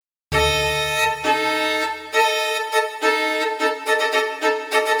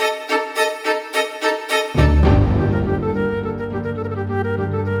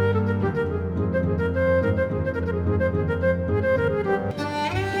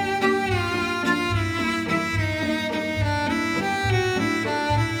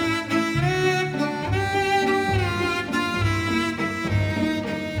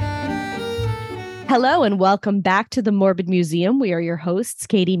Hello and welcome back to the Morbid Museum. We are your hosts,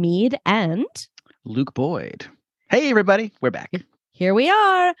 Katie Mead and Luke Boyd. Hey, everybody. We're back. Here we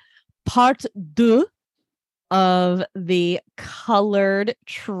are. Part 2 of the Colored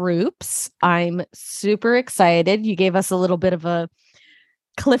Troops. I'm super excited. You gave us a little bit of a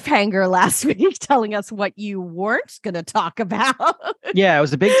cliffhanger last week telling us what you weren't going to talk about. Yeah, it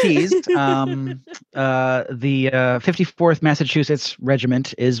was a big tease. The 54th Massachusetts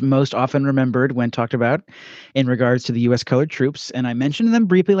Regiment is most often remembered when talked about in regards to the U.S. Colored Troops, and I mentioned them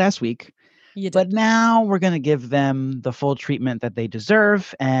briefly last week. But now we're going to give them the full treatment that they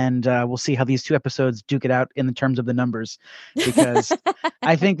deserve, and we'll see how these two episodes duke it out in the terms of the numbers, because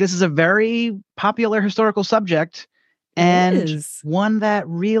I think this is a very popular historical subject and one that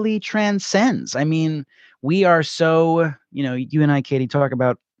really transcends. I mean, we are so, you and I, Katie, talk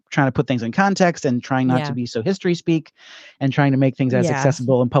about trying to put things in context and trying not to be so history speak and trying to make things as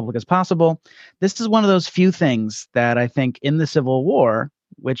accessible and public as possible. This is one of those few things that I think in the Civil War,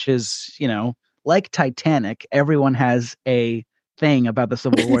 which is, like Titanic, everyone has a thing about the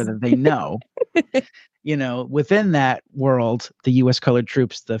Civil War that they know. Within that world, the U.S. Colored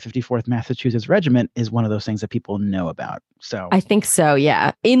Troops, the 54th Massachusetts Regiment, is one of those things that people know about. So I think so,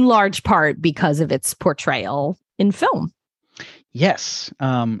 yeah. In large part because of its portrayal in film. Yes.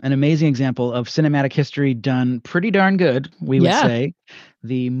 An amazing example of cinematic history done pretty darn good, we would say.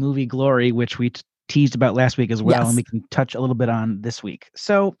 The movie Glory, which we teased about last week as well, and we can touch a little bit on this week.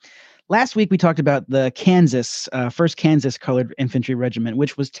 So last week we talked about the first Kansas Colored Infantry Regiment,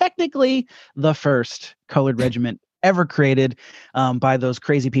 which was technically the first colored regiment ever created by those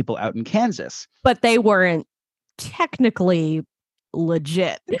crazy people out in Kansas. But they weren't technically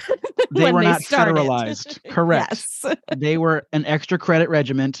legit. They were not federalized. Correct. Yes. They were an extra credit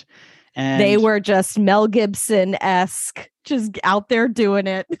regiment. And they were just Mel Gibson-esque, just out there doing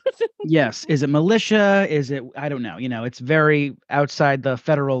it. Yes. Is it militia? I don't know. It's very outside the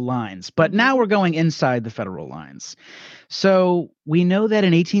federal lines. But now we're going inside the federal lines. So we know that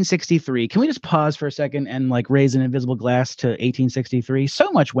in 1863, can we just pause for a second and raise an invisible glass to 1863?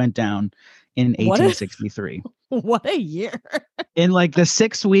 So much went down in 1863. What a year. In the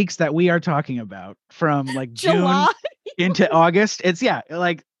 6 weeks that we are talking about, from June into August, it's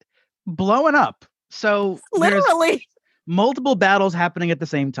blowing up. So literally multiple battles happening at the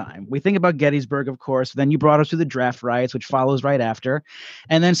same time. We think about Gettysburg, of course. Then you brought us to the draft riots, which follows right after.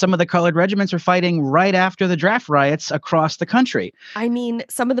 And then some of the colored regiments are fighting right after the draft riots across the country. I mean,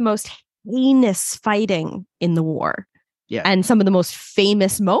 some of the most heinous fighting in the war. Yeah. And some of the most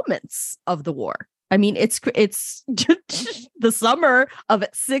famous moments of the war. I mean, it's the summer of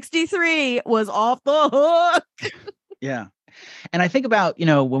 63 was off the hook. Yeah. And I think about,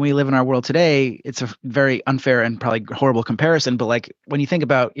 when we live in our world today, it's a very unfair and probably horrible comparison. But when you think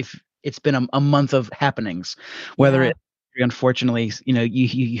about if it's been a month of happenings, whether it, unfortunately, you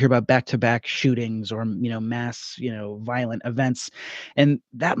hear about back-to-back shootings or, mass, violent events. And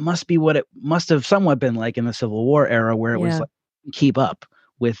that must be what it must have somewhat been like in the Civil War era, where it was keep up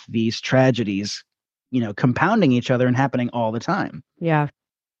with these tragedies, compounding each other and happening all the time. Yeah.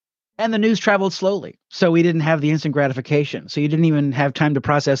 And the news traveled slowly. So we didn't have the instant gratification. So you didn't even have time to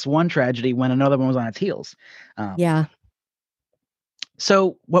process one tragedy when another one was on its heels.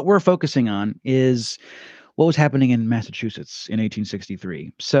 So what we're focusing on is what was happening in Massachusetts in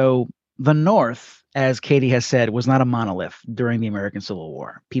 1863. So the North, as Katie has said, was not a monolith during the American Civil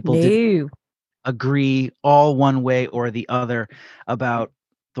War. People didn't agree all one way or the other about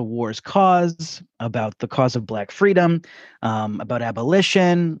the war's cause, about the cause of Black freedom, about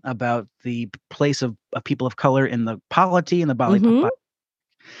abolition, about the place of people of color in the polity and the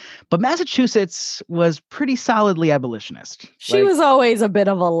But Massachusetts was pretty solidly abolitionist. She was always a bit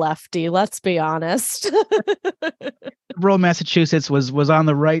of a lefty, let's be honest. Rural Massachusetts was on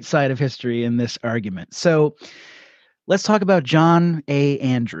the right side of history in this argument. So let's talk about John A.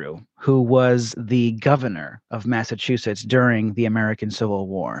 Andrew, who was the governor of Massachusetts during the American Civil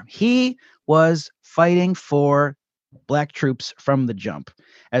War. He was fighting for Black troops from the jump.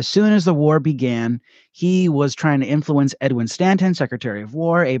 As soon as the war began, he was trying to influence Edwin Stanton, Secretary of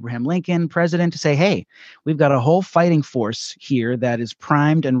War, Abraham Lincoln, President, to say, hey, we've got a whole fighting force here that is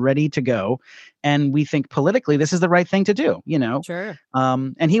primed and ready to go. And we think politically this is the right thing to do, Sure.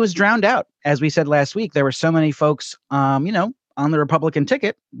 And he was drowned out. As we said last week, there were so many folks, on the Republican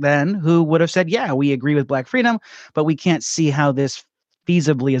ticket then who would have said, yeah, we agree with Black freedom, but we can't see how this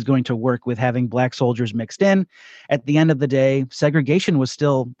feasibly is going to work with having Black soldiers mixed in. At the end of the day, segregation was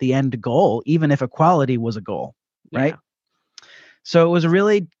still the end goal, even if equality was a goal, right? So it was a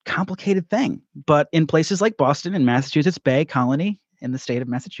really complicated thing. But in places like Boston and Massachusetts Bay Colony, in the state of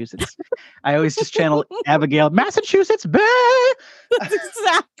Massachusetts. I always just channel Abigail, Massachusetts Bay. That's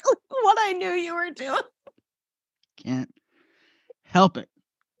exactly what I knew you were doing. Can't help it.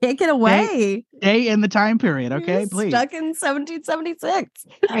 Can't get away. Stay in the time period, okay? Please. Stuck in 1776.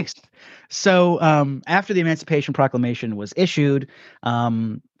 Nice. So after the Emancipation Proclamation was issued,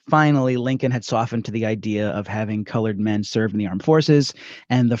 finally Lincoln had softened to the idea of having colored men serve in the armed forces,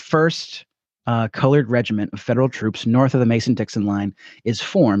 and the first colored regiment of federal troops north of the Mason-Dixon line is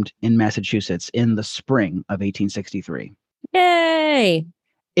formed in Massachusetts in the spring of 1863. Yay!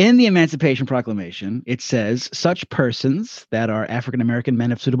 In the Emancipation Proclamation, it says, such persons that are African American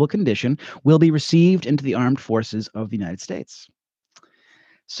men of suitable condition will be received into the armed forces of the United States.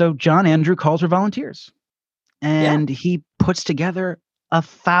 So John Andrew calls for volunteers, and he puts together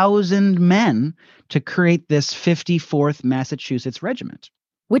 1,000 men to create this 54th Massachusetts Regiment.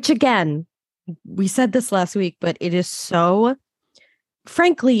 Which, again, we said this last week, but it is so,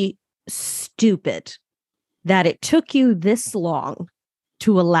 frankly, stupid that it took you this long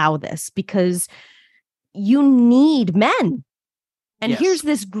to allow this, because you need men. And here's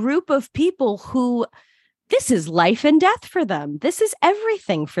this group of people who, this is life and death for them. This is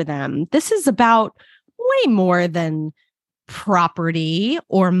everything for them. This is about way more than property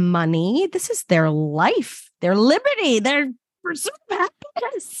or money. This is their life, their liberty, their pursuit of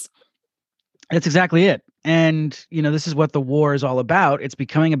happiness. That's exactly it. And, this is what the war is all about. It's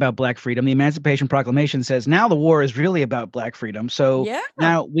becoming about Black freedom. The Emancipation Proclamation says now the war is really about Black freedom. So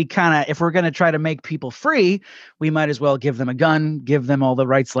now we if we're going to try to make people free, we might as well give them a gun, give them all the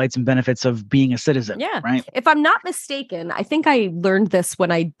rights, lights, and benefits of being a citizen. Yeah. Right. If I'm not mistaken, I think I learned this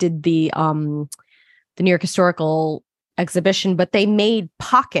when I did the New York Historical Exhibition, but they made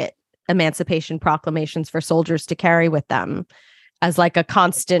pocket Emancipation Proclamations for soldiers to carry with them as like a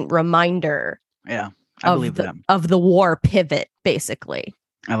constant reminder. Yeah. I believe that. Of the war pivot, basically.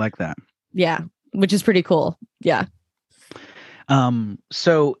 I like that. Yeah, which is pretty cool. Yeah.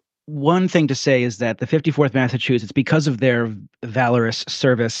 So one thing to say is that the 54th Massachusetts, because of their valorous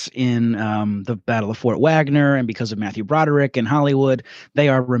service in the Battle of Fort Wagner and because of Matthew Broderick and Hollywood, they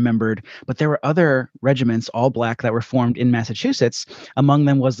are remembered. But there were other regiments, all Black, that were formed in Massachusetts. Among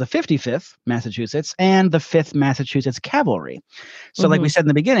them was the 55th Massachusetts and the 5th Massachusetts Cavalry. So like we said in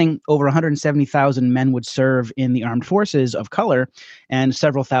the beginning, over 170,000 men would serve in the armed forces of color, and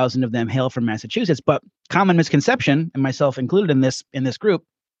several thousand of them hail from Massachusetts. But common misconception, and myself included in this group,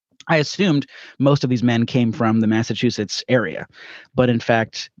 I assumed most of these men came from the Massachusetts area, but in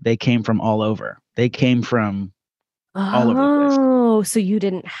fact, they came from all over. They came from all over the place. Oh, so you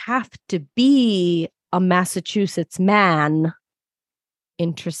didn't have to be a Massachusetts man.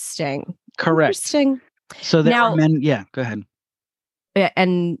 Interesting. Correct. Interesting. So there are men. Yeah, go ahead.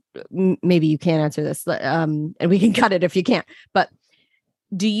 And maybe you can't answer this, and we can cut it if you can't. But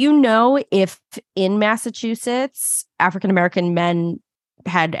do you know if in Massachusetts, African-American men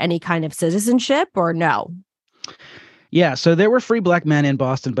had any kind of citizenship or no? Yeah, so there were free Black men in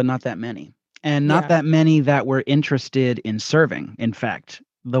Boston, but not that many. And not that many that were interested in serving. In fact,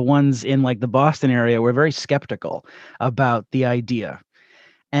 the ones in like the Boston area were very skeptical about the idea.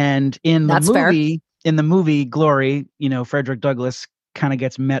 And in the movie Glory, Frederick Douglass kind of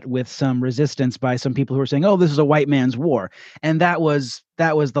gets met with some resistance by some people who are saying, "Oh, this is a white man's war." And that was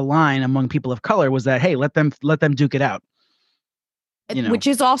the line among people of color, was that, hey, let them duke it out. Which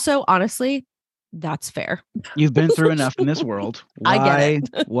is also, honestly, that's fair. You've been through enough in this world. I get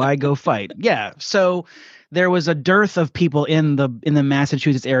it. Why go fight? Yeah. So there was a dearth of people in the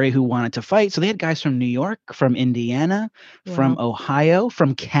Massachusetts area who wanted to fight. So they had guys from New York, from Indiana, from Ohio,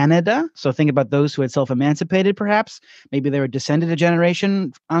 from Canada. So think about those who had self-emancipated, perhaps. Maybe they were descended a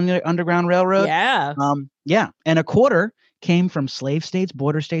generation on the Underground Railroad. Yeah. And a quarter came from slave states,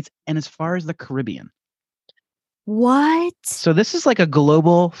 border states, and as far as the Caribbean. What? So this is like a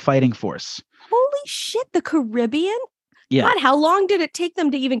global fighting force. Holy shit, the Caribbean? Yeah. God, how long did it take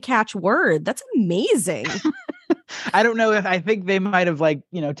them to even catch word? That's amazing. I don't know I think they might have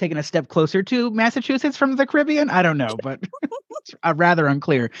taken a step closer to Massachusetts from the Caribbean. I don't know, but it's rather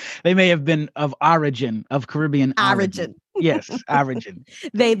unclear. They may have been of Caribbean origin. Yes, origin.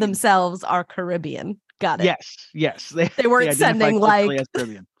 They themselves are Caribbean. Got it. Yes. They weren't sending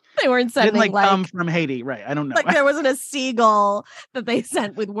Caribbean. They weren't sending didn't come from Haiti, right? I don't know. Like there wasn't a seagull that they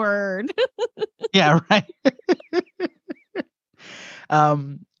sent with word. Yeah, right.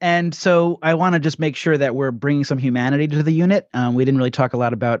 And so I want to just make sure that we're bringing some humanity to the unit. We didn't really talk a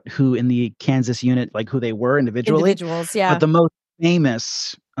lot about who in the Kansas unit, like who they were individually. Individuals, yeah. But the most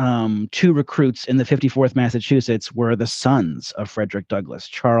famous two recruits in the 54th Massachusetts were the sons of Frederick Douglass,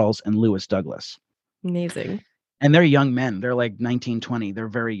 Charles and Lewis Douglass. Amazing. And they're young men. They're like 19, 20. They're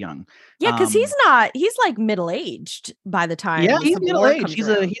very young. Yeah, because he's like middle-aged by the time Yeah, the he's Civil middle War aged. comes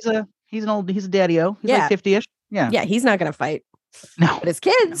around. He's a daddy-o. He's like 50-ish. Yeah. Yeah, he's not gonna fight. No. But his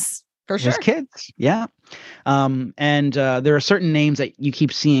kids, for sure. His kids, yeah. And there are certain names that you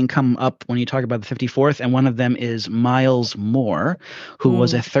keep seeing come up when you talk about the 54th, and one of them is Miles Moore, who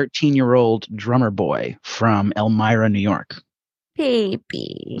was a 13-year-old drummer boy from Elmira, New York.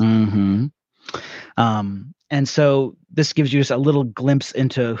 Baby. Mm-hmm. And so this gives you just a little glimpse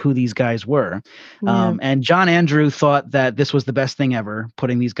into who these guys were. Yeah. And John Andrew thought that this was the best thing ever,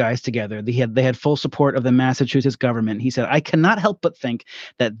 putting these guys together. They had full support of the Massachusetts government. He said, "I cannot help but think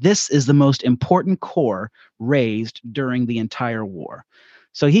that this is the most important corps raised during the entire war."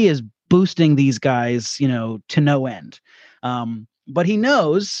 So he is boosting these guys, to no end. But he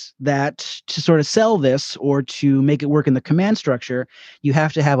knows that to sort of sell this or to make it work in the command structure, you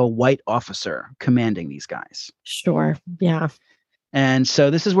have to have a white officer commanding these guys. Sure. Yeah. And so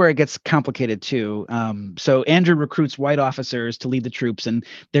this is where it gets complicated too. So Andrew recruits white officers to lead the troops, and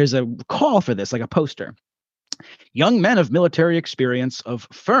there's a call for this, like a poster. Young men of military experience, of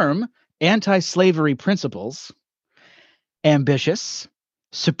firm anti-slavery principles, ambitious,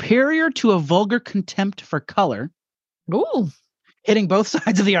 superior to a vulgar contempt for color. Ooh. Hitting both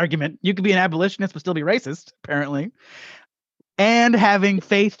sides of the argument. You could be an abolitionist but still be racist, apparently. And having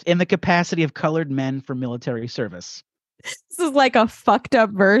faith in the capacity of colored men for military service. This is like a fucked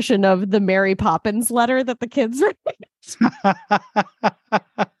up version of the Mary Poppins letter that the kids write.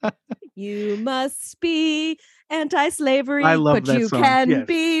 You must be anti-slavery, but you can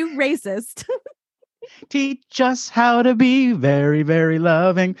be racist. Teach us how to be very, very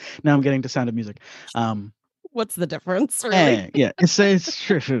loving. Now I'm getting to Sound of Music. What's the difference, really? Yeah, it's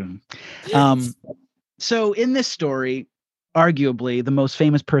true. So in this story, arguably the most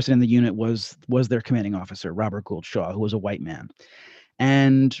famous person in the unit was their commanding officer, Robert Gould Shaw, who was a white man.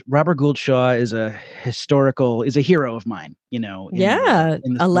 And Robert Gould Shaw is a hero of mine, in a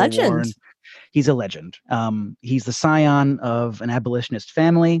legend. He's a legend. He's the scion of an abolitionist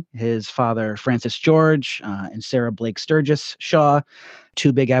family. His father, Francis George, and Sarah Blake Sturgis Shaw,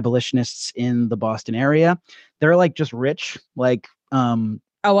 two big abolitionists in the Boston area. They're like just rich, like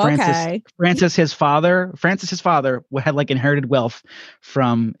Francis, his father had like inherited wealth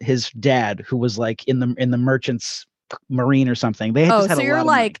from his dad, who was like in the merchants marine or something. They had so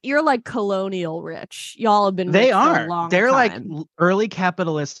you're like colonial rich. Y'all have been they rich are for a long they're time. Like early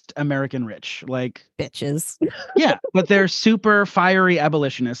capitalist American rich, like bitches. Yeah, but they're super fiery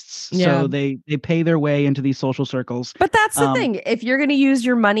abolitionists. Yeah. So they pay their way into these social circles. But that's the thing. If you're going to use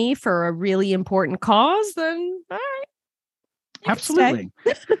your money for a really important cause, then all right. Absolutely.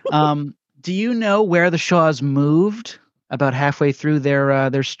 Do you know where the Shaws moved about halfway through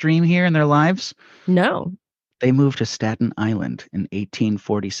their stream here in their lives? No. They moved to Staten Island in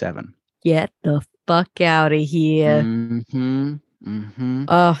 1847. Get the fuck out of here. Mm-hmm.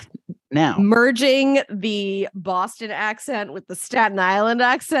 Mm-hmm. Now, merging the Boston accent with the Staten Island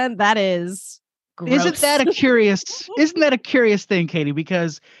accent, that is gross. Isn't that a curious thing, Katie?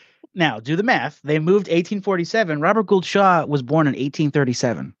 Because now, do the math. They moved 1847. Robert Gould Shaw was born in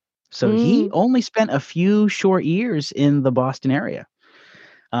 1837. So he only spent a few short years in the Boston area.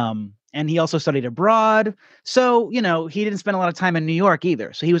 And he also studied abroad. So, he didn't spend a lot of time in New York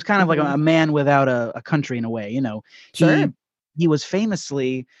either. So he was kind of like a man without a country in a way, Sure. He was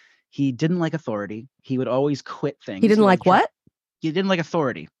famously, he didn't like authority. He would always quit things. He didn't like what? He didn't like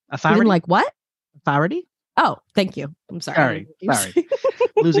authority. He didn't like what? Authority? Oh, thank you. I'm sorry. Sorry.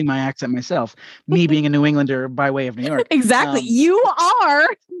 Losing my accent myself. Me being a New Englander by way of New York. Exactly. You are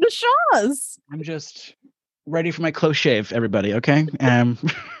the Shaws. I'm just ready for my close shave, everybody. Okay.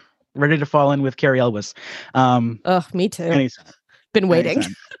 Ready to fall in with Carrie Elwes. Me too. Anytime. Been waiting.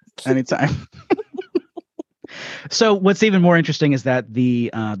 Anytime. So what's even more interesting is that the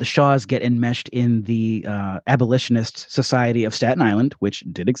Shaws get enmeshed in the Abolitionist Society of Staten Island, which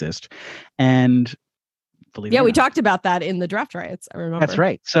did exist, and we talked about that in the draft riots. I remember. That's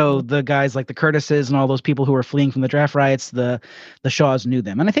right. So the guys like the Curtises and all those people who were fleeing from the draft riots, the Shaws knew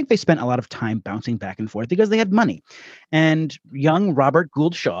them, and I think they spent a lot of time bouncing back and forth because they had money. And young Robert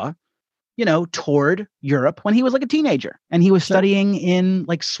Gould Shaw, toured Europe when he was like a teenager, and he was studying in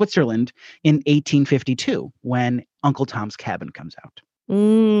like Switzerland in 1852 when Uncle Tom's Cabin comes out.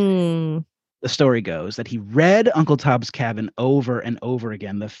 The story goes that he read Uncle Tom's Cabin over and over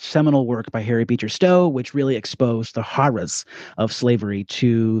again, the seminal work by Harry Beecher Stowe, which really exposed the horrors of slavery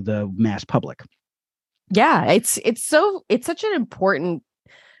to the mass public. Yeah, it's such an important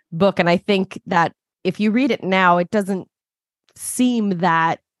book, and I think that if you read it now, it doesn't seem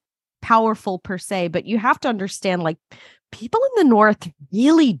that powerful per se, but you have to understand, like, people in the North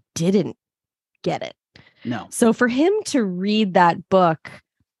really didn't get it. No. So for him to read that book,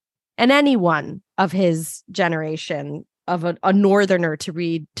 and anyone of his generation of a Northerner to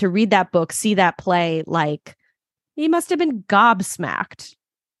read that book, see that play, like, he must have been gobsmacked,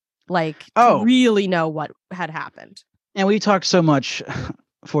 like, to really know what had happened. And we talked so much,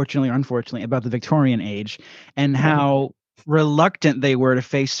 fortunately or unfortunately, about the Victorian age and how reluctant they were to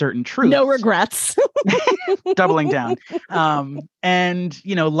face certain truths. No regrets. Doubling down. And,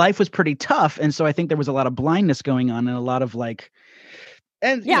 you know, life was pretty tough. And so I think there was a lot of blindness going on and a lot of like,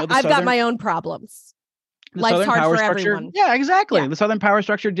 and yeah, I've got my own problems. Life's hard for everyone. Yeah, exactly. Yeah. The Southern power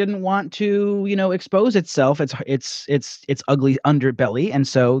structure didn't want to, you know, expose itself. It's ugly underbelly, and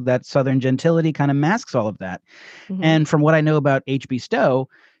so that Southern gentility kind of masks all of that. Mm-hmm. And from what I know about H.B. Stowe,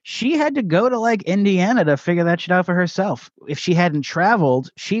 she had to go to like Indiana to figure that shit out for herself. If she hadn't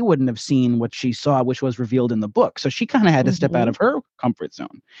traveled, she wouldn't have seen what she saw, which was revealed in the book. So she kind of had to step out of her comfort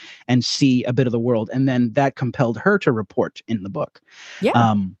zone and see a bit of the world, and then that compelled her to report in the book.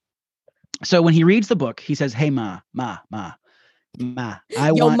 Yeah. So when he reads the book, he says, "Hey, Ma, from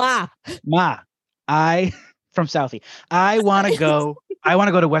Southie, I want to go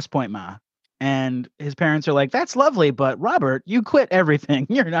to West Point, Ma." And his parents are like, "That's lovely, but Robert, you quit everything.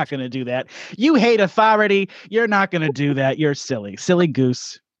 You're not going to do that. You hate authority. You're not going to do that. You're silly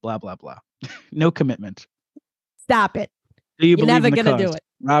goose, blah, blah, blah." No commitment. Stop it. You're never going to do it.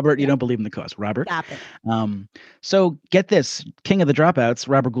 Robert, you don't believe in the cause. Robert. Stop it. So get this, king of the dropouts,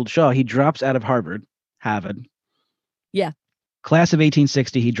 Robert Gould Shaw, he drops out of Harvard. Yeah. Class of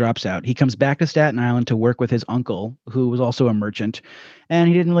 1860, he drops out. He comes back to Staten Island to work with his uncle, who was also a merchant, and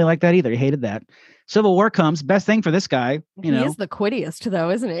he didn't really like that either. He hated that. Civil War comes. Best thing for this guy, you know. He is the quittiest,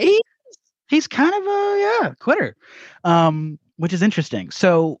 though, isn't he? He's kind of a quitter, which is interesting.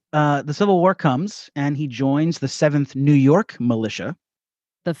 So the Civil War comes, and he joins the 7th New York Militia.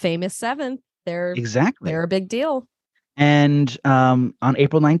 The famous 7th. They're a big deal. And on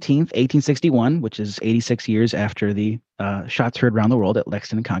April 19th, 1861, which is 86 years after the shots heard around the world at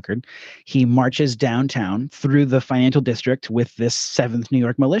Lexington and Concord, he marches downtown through the financial district with this 7th New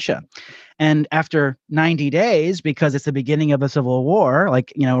York Militia. And after 90 days, because it's the beginning of the Civil War,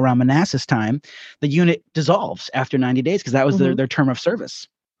 like, you know, around Manassas time, the unit dissolves after 90 days because that was their term of service.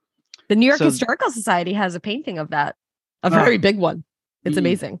 The New York Historical Society has a painting of that, a very big one. It's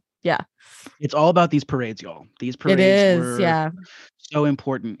amazing. Yeah. It's all about these parades, y'all. These parades were so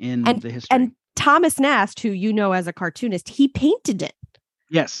important in the history. And Thomas Nast, who you know as a cartoonist, he painted it.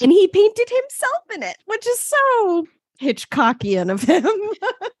 Yes. And he painted himself in it, which is so Hitchcockian of him.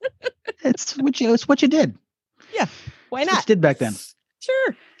 It's what you did. Yeah. Why not? What you did back then.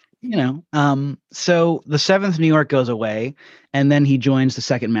 Sure. You know, so the 7th New York goes away, and then he joins the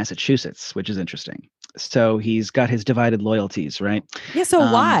 2nd Massachusetts, which is interesting. So he's got his divided loyalties, right? Yeah. So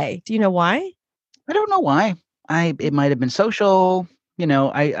why? Do you know why? I don't know why. It might have been social. You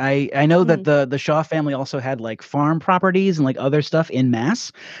know, I know that the Shaw family also had like farm properties and like other stuff in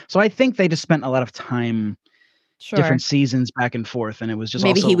Mass. So I think they just spent a lot of time, different seasons back and forth, and it was just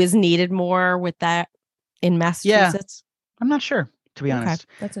maybe he was needed more with that in Massachusetts. Yeah, I'm not sure, to be honest.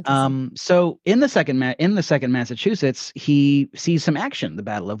 That's interesting. So in the second Massachusetts, he sees some action: the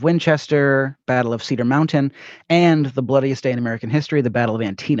Battle of Winchester, Battle of Cedar Mountain, and the bloodiest day in American history, the Battle of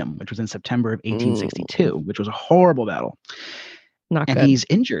Antietam, which was in September of 1862, which was a horrible battle. Not good. And he's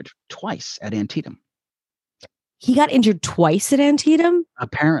injured twice at Antietam. He got injured twice at Antietam?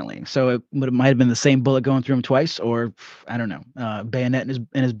 Apparently. So it might have been the same bullet going through him twice, or I don't know, bayonet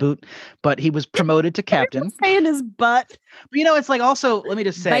in his boot. But he was promoted to captain. Say in his butt. But you know, it's like also, let me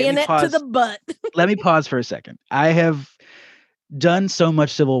just say, bayonet to the butt. Let me pause for a second. I have done so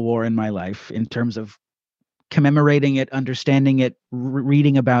much Civil War in my life in terms of commemorating it, understanding it,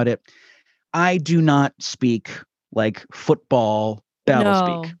 reading about it. I do not speak like football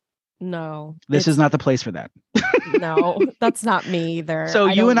battle speak. No. This is not the place for that. No, that's not me either. So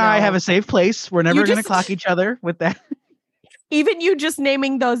you and I have a safe place. We're never going to clock each other with that. Even you just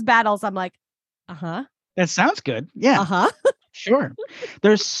naming those battles, I'm like, that sounds good. Yeah. Sure.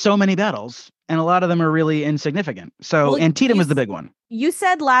 There's so many battles, and a lot of them are really insignificant. So Antietam is the big one. You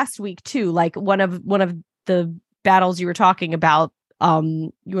said last week too, like one of the battles you were talking about,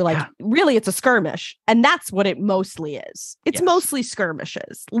 you were like, really, it's a skirmish. And that's what it mostly is. It's mostly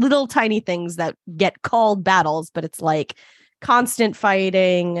skirmishes, little tiny things that get called battles, but it's like constant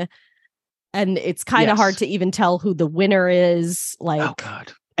fighting. And it's kind of hard to even tell who the winner is. Like, oh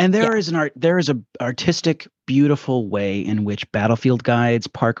God. And there is an artistic, beautiful way in which battlefield guides,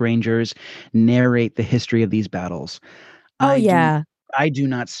 park rangers narrate the history of these battles. I do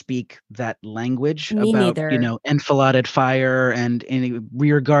not speak that language Me about, neither. enfiladed fire and any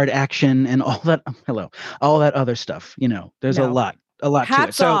rear guard action and all that. All that other stuff. There's No. a lot to it.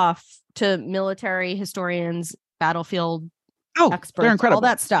 Hats So, off to military historians, battlefield they're experts, incredible. all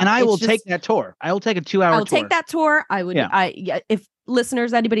that stuff. And I will take that tour. I will take a 2-hour tour. I will take that tour. I would. Yeah. If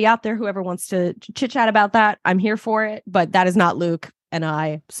listeners, anybody out there, whoever wants to chit chat about that, I'm here for it. But that is not Luke and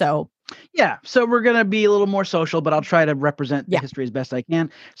I. So. Yeah, so we're going to be a little more social, but I'll try to represent the history as best I can.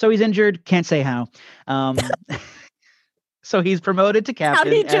 So he's injured, can't say how. So he's promoted to captain.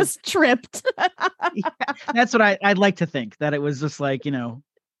 How he just tripped. That's what I'd like to think, that it was just like,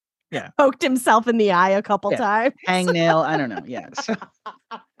 poked himself in the eye a couple times. Hangnail, I don't know. Yeah. So.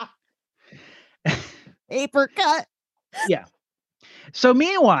 Paper cut. Yeah. So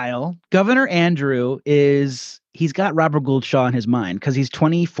meanwhile, Governor Andrew he's got Robert Gould Shaw in his mind because he's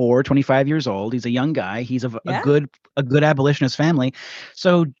 24, 25 years old. He's a young guy. He's a good abolitionist family.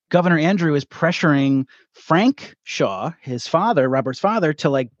 So Governor Andrew is pressuring Frank Shaw, his father, Robert's father, to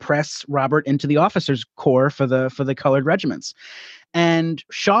like press Robert into the officers' corps for the colored regiments. And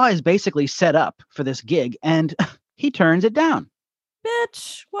Shaw is basically set up for this gig and he turns it down.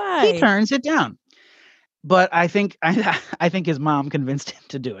 Bitch, why? He turns it down. But I think his mom convinced him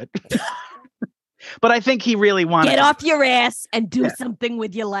to do it. But I think he really wanted get off your ass and do something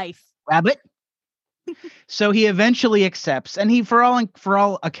with your life, Rabbit. So he eventually accepts, and he, for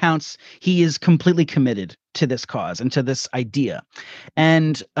all accounts, he is completely committed to this cause and to this idea.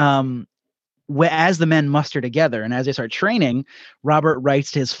 And as the men muster together and as they start training, Robert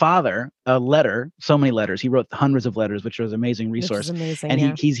writes to his father a letter, so many letters. He wrote hundreds of letters, which was an amazing resource. Amazing,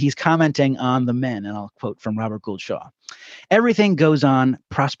 and he's commenting on the men, and I'll quote from Robert Gould Shaw. Everything goes on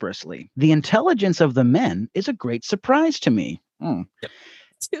prosperously. The intelligence of the men is a great surprise to me.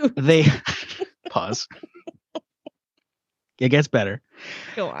 They pause. It gets better.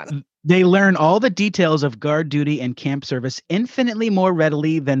 Go on. They learn all the details of guard duty and camp service infinitely more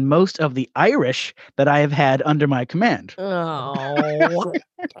readily than most of the Irish that I have had under my command. Oh,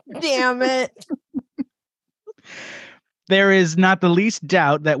 damn it. There is not the least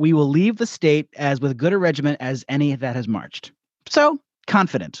doubt that we will leave the state as with good a regiment as any that has marched. So,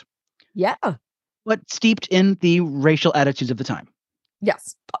 confident. Yeah. But steeped in the racial attitudes of the time.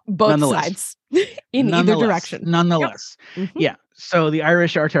 Yes. Both sides. In either direction. Nonetheless. Yep. Mm-hmm. Yeah. So the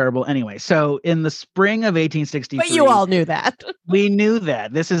Irish are terrible anyway. So in the spring of 1863. But you all knew that. We knew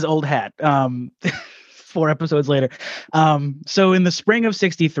that. This is old hat. 4 episodes later. So in the spring of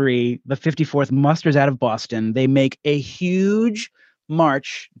 63, the 54th musters out of Boston. They make a huge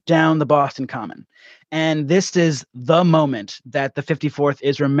march down the Boston Common. And this is the moment that the 54th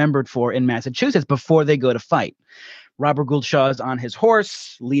is remembered for in Massachusetts before they go to fight. Robert Gould Shaw is on his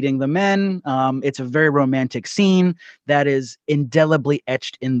horse leading the men. It's a very romantic scene that is indelibly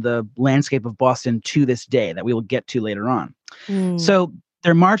etched in the landscape of Boston to this day that we will get to later on. So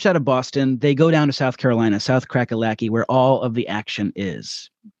they're marched out of Boston. They go down to South Carolina, South Crackalacky, where all of the action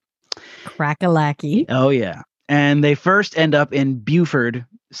is. Crackalacky. Oh, yeah. And they first end up in Beaufort,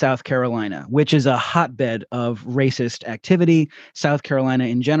 South Carolina, which is a hotbed of racist activity. South Carolina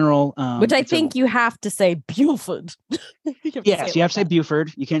in general. Which I think you have to say Beaufort. Yes, you have to say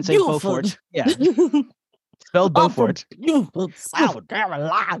Beaufort. You can't say Beaufort. Yeah. Spelled Beaufort. Beaufort, South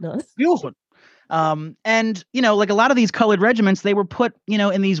Carolina. Beaufort. And, like a lot of these colored regiments, they were put,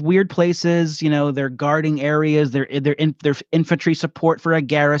 in these weird places, they're guarding areas, they're infantry support for a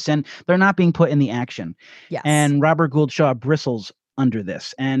garrison. They're not being put in the action. Yes. And Robert Gould Shaw bristles under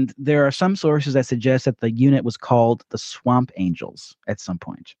this. And there are some sources that suggest that the unit was called the Swamp Angels at some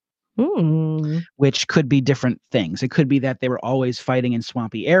point. Which could be different things. It could be that they were always fighting in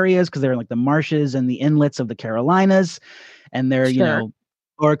swampy areas because they're like the marshes and the inlets of the Carolinas. And they're,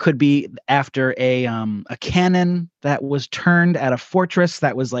 or it could be after a cannon that was turned at a fortress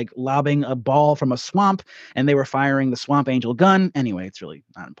that was like lobbing a ball from a swamp and they were firing the Swamp Angel gun. Anyway, it's really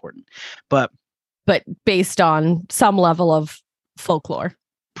not important. But based on some level of folklore.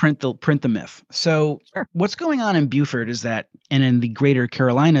 Print the myth. So what's going on in Beaufort is that, and in the greater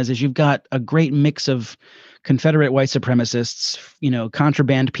Carolinas, is you've got a great mix of Confederate white supremacists,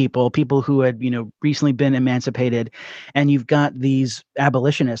 contraband people who had, recently been emancipated. And you've got these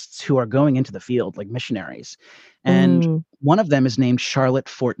abolitionists who are going into the field like missionaries. And one of them is named Charlotte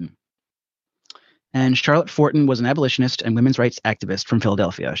Fortin. And Charlotte Fortin was an abolitionist and women's rights activist from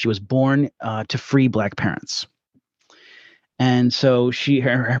Philadelphia. She was born to free Black parents. And so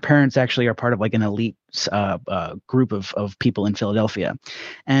her parents actually are part of like an elite group of people in Philadelphia.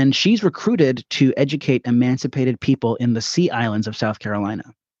 And she's recruited to educate emancipated people in the Sea Islands of South Carolina.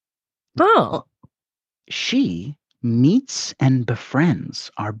 Oh. She meets and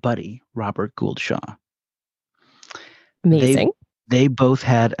befriends our buddy, Robert Gould Shaw. Amazing. They both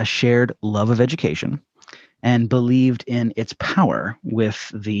had a shared love of education and believed in its power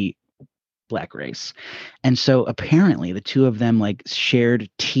with the Black race. And so apparently the two of them like shared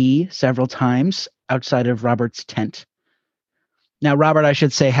tea several times outside of Robert's tent. Now, Robert, I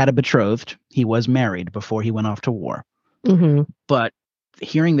should say, had a betrothed. He was married before he went off to war. Mm-hmm. But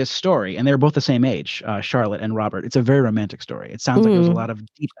hearing this story, and they were both the same age, Charlotte and Robert, it's a very romantic story. It sounds like there's a lot of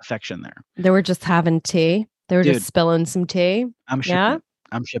deep affection there. They were just having tea. They were just spilling some tea. I'm shipping it.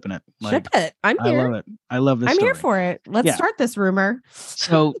 I'm shipping it. Ship it. I'm here. I love it. I love this I'm story. here for it. Let's start this rumor.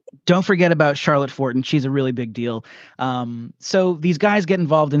 So don't forget about Charlotte Fortin. She's a really big deal. So these guys get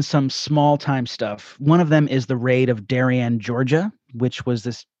involved in some small time stuff. One of them is the raid of Darien, Georgia, which was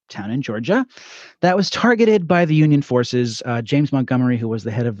this town in Georgia that was targeted by the Union forces. James Montgomery, who was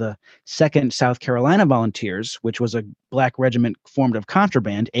the head of the 2nd South Carolina Volunteers, which was a black regiment formed of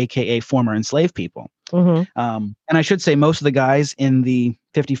contraband, aka former enslaved people. Mm-hmm. And I should say most of the guys in the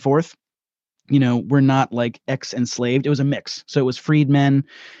 54th, were not like ex-enslaved. It was a mix. So it was freedmen,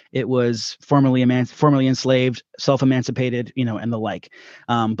 it was formerly enslaved, self-emancipated, and the like.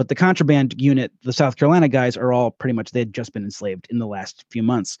 But the contraband unit, the South Carolina guys, are all pretty much, they'd just been enslaved in the last few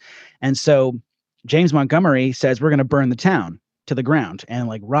months. And so James Montgomery says, we're going to burn the town to the ground and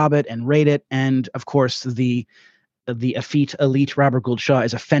like rob it and raid it. And of course, the effete elite Robert Gould Shaw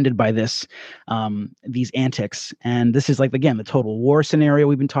is offended by this, these antics. And this is like, again, the total war scenario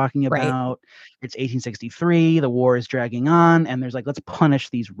we've been talking about. Right. It's 1863. The war is dragging on. And there's like, let's punish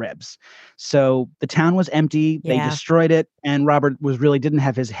these rebs. So the town was empty. Yeah. They destroyed it. And Robert didn't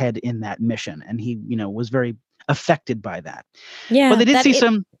have his head in that mission. And he, was very affected by that. Yeah. But they did see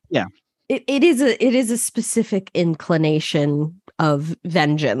some. Yeah. It is a specific inclination of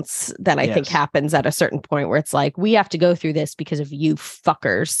vengeance that I think happens at a certain point where it's like, we have to go through this because of you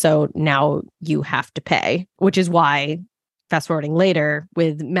fuckers. So now you have to pay, which is why, fast forwarding later,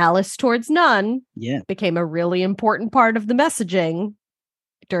 with malice towards none, became a really important part of the messaging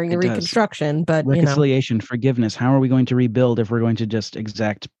during the Reconstruction. But reconciliation, forgiveness. How are we going to rebuild if we're going to just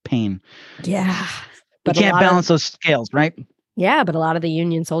exact pain? Yeah. But you can't balance those scales, right? Yeah, but a lot of the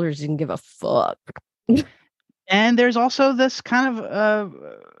Union soldiers didn't give a fuck. And there's also this kind of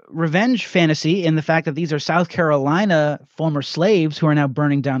revenge fantasy in the fact that these are South Carolina former slaves who are now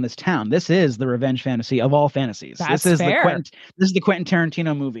burning down this town. This is the revenge fantasy of all fantasies. This is the Quentin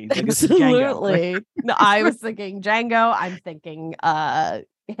Tarantino movie. Like, absolutely. No, I was thinking Django. I'm thinking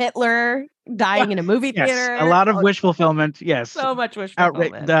Hitler dying in a movie theater. A lot of wish fulfillment. Yes. So much wish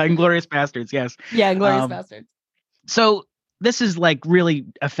fulfillment. Inglourious Bastards. Yes. Yeah, Inglourious Bastards. So this is like really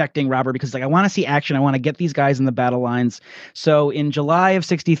affecting Robert because like I want to see action. I want to get these guys in the battle lines. So in July of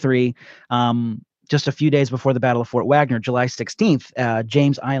 63, just a few days before the Battle of Fort Wagner, July 16th,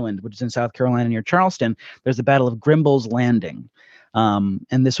 James Island, which is in South Carolina near Charleston, there's the Battle of Grimball's Landing.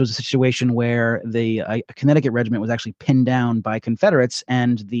 And this was a situation where the Connecticut regiment was actually pinned down by Confederates,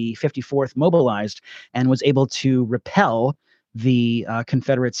 and the 54th mobilized and was able to repel the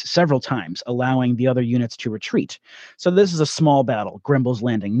Confederates several times, allowing the other units to retreat. So this is a small battle, Grimball's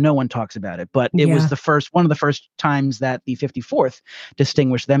Landing. No one talks about it, but it was one of the first times that the 54th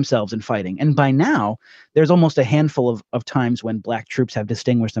distinguished themselves in fighting. And by now, there's almost a handful of times when black troops have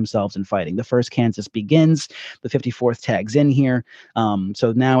distinguished themselves in fighting. The 1st Kansas begins, the 54th tags in here.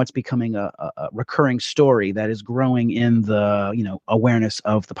 So now it's becoming a recurring story that is growing in the awareness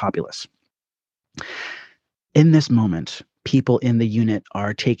of the populace. In this moment, people in the unit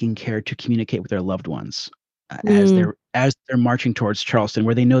are taking care to communicate with their loved ones as they're marching towards Charleston,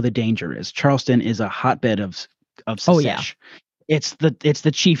 where they know the danger is. Charleston is a hotbed of secesh. Oh, yeah. It's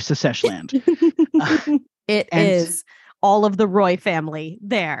the chief secesh land. It is all of the Roy family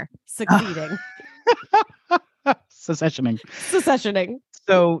there succeeding. Secessioning.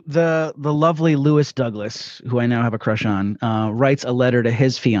 So the lovely Lewis Douglas, who I now have a crush on, writes a letter to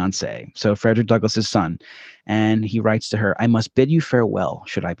his fiancée, so Frederick Douglass's son, and he writes to her, "I must bid you farewell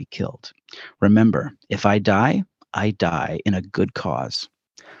should I be killed. Remember, if I die in a good cause.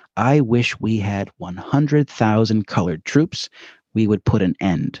 I wish we had 100,000 colored troops. We would put an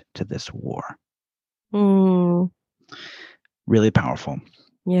end to this war." Really powerful.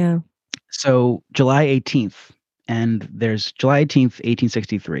 Yeah. So July 18th, and there's July 18th,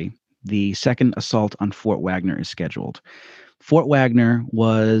 1863, the second assault on Fort Wagner is scheduled. Fort Wagner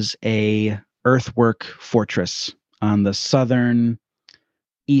was a earthwork fortress on the southern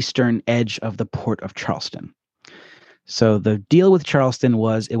eastern edge of the port of Charleston. So the deal with Charleston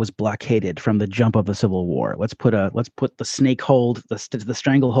was it was blockaded from the jump of the Civil War. Let's put the snake hold, the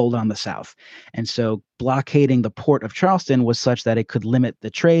stranglehold on the South. And so blockading the port of Charleston was such that it could limit the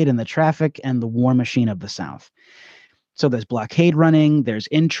trade and the traffic and the war machine of the South. So there's blockade running, there's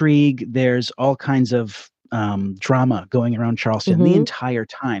intrigue, there's all kinds of drama going around Charleston the entire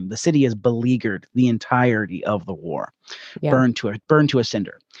time. The city is beleaguered the entirety of the war, burned to a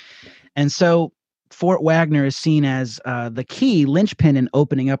cinder. And so Fort Wagner is seen as the key linchpin in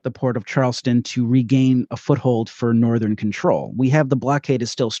opening up the port of Charleston to regain a foothold for northern control. We have the blockade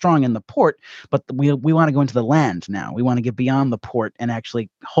is still strong in the port, but we want to go into the land now. We want to get beyond the port and actually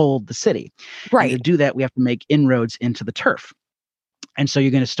hold the city. Right. And to do that, we have to make inroads into the turf. And so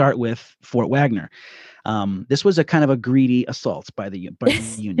you're going to start with Fort Wagner. This was a kind of a greedy assault by the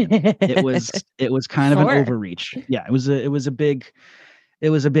Union. It was kind of an overreach. Yeah, it was a big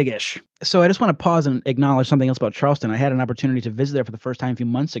ish. So I just want to pause and acknowledge something else about Charleston. I had an opportunity to visit there for the first time a few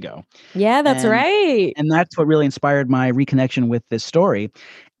months ago. Yeah, that's right. And that's what really inspired my reconnection with this story.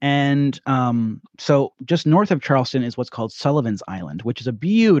 And so just north of Charleston is what's called Sullivan's Island, which is a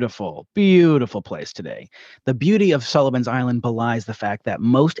beautiful, beautiful place today. The beauty of Sullivan's Island belies the fact that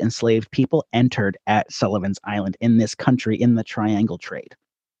most enslaved people entered at Sullivan's Island in this country in the triangle trade.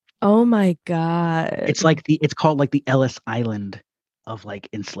 Oh my God. It's called like the Ellis Island of like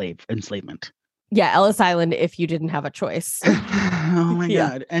enslavement. Yeah, Ellis Island if you didn't have a choice. Oh my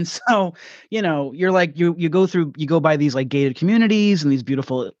God. And so, you're like you go by these like gated communities and these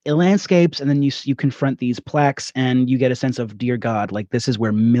beautiful landscapes, and then you confront these plaques and you get a sense of, dear God, like this is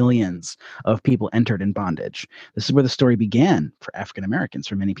where millions of people entered in bondage. This is where the story began for African Americans,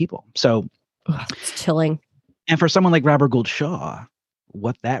 for many people. So it's chilling. And for someone like Robert Gould Shaw,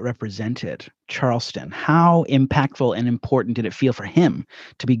 what that represented, Charleston, how impactful and important did it feel for him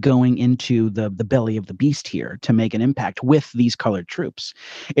to be going into the belly of the beast here to make an impact with these colored troops?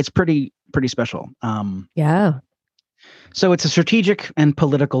 It's pretty special. Yeah. So it's a strategic and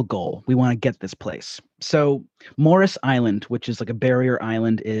political goal. We want to get this place. So Morris Island, which is like a barrier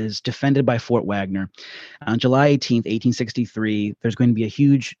island, is defended by Fort Wagner. On July 18th, 1863, there's going to be a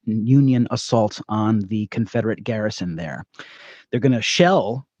huge Union assault on the Confederate garrison there. They're going to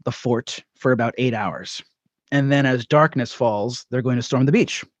shell the fort for about 8 hours. And then as darkness falls, they're going to storm the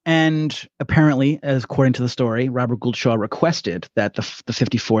beach. And apparently, as according to the story, Robert Gould Shaw requested that the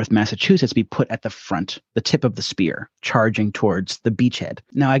 54th Massachusetts be put at the front, the tip of the spear, charging towards the beachhead.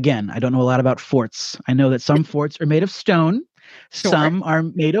 Now, again, I don't know a lot about forts. I know that some forts are made of stone. Sure. Some are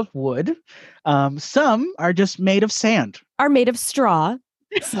made of wood. Some are just made of sand. Are made of straw.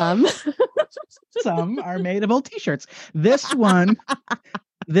 Some. Some are made of old t-shirts. This one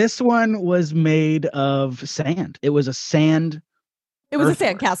was made of sand. It was a sand. It was a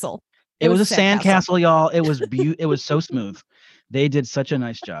sand castle. It was a sand castle, y'all. It was it was so smooth. They did such a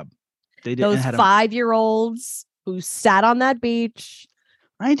nice job. They did. Those 5-year-olds who sat on that beach.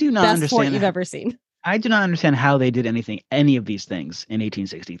 I do not understand. Best fort you've ever seen. I do not understand how they did any of these things in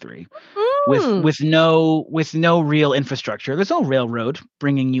 1863 with no real infrastructure. There's no railroad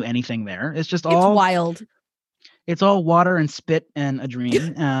bringing you anything there. It's just all wild. It's all water and spit and a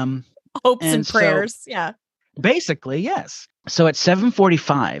dream. Hopes and prayers. Yeah. Basically, yes. So at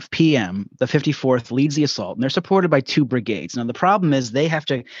 7:45 p.m., the 54th leads the assault, and they're supported by 2 brigades. Now, the problem is they have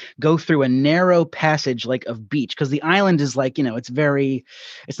to go through a narrow passage like of beach, because the island is like,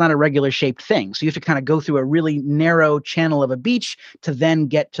 it's not a regular shaped thing. So you have to kind of go through a really narrow channel of a beach to then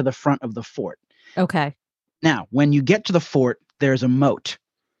get to the front of the fort. Okay. Now, when you get to the fort, there's a moat,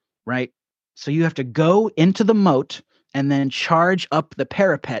 right? So you have to go into the moat and then charge up the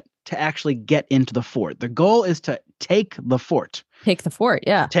parapet to actually get into the fort. The goal is to take the fort. Take the fort,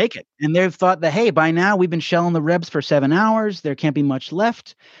 yeah. Take it. And they've thought that, hey, by now we've been shelling the Rebs for 7 hours. There can't be much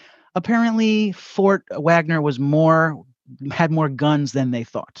left. Apparently, Fort Wagner had more guns than they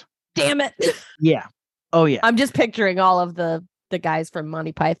thought. Damn it. Yeah. Oh, yeah. I'm just picturing all of the guys from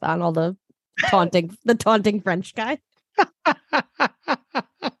Monty Python, all the taunting French guy.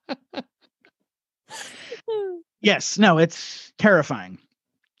 Yes. No, it's terrifying.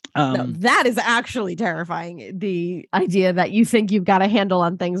 No, that is actually terrifying. The idea that you think you've got a handle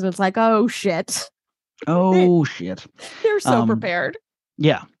on things, but it's like, oh shit. Oh shit. They're so prepared.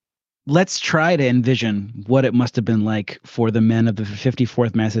 Yeah. Let's try to envision what it must have been like for the men of the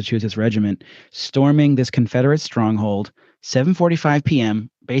 54th Massachusetts Regiment storming this Confederate stronghold, 7:45 p.m.,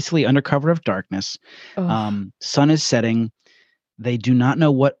 basically under cover of darkness. Sun is setting. They do not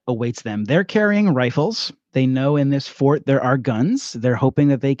know what awaits them. They're carrying rifles. They know in this fort there are guns. They're hoping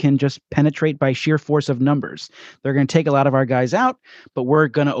that they can just penetrate by sheer force of numbers. They're going to take a lot of our guys out, but we're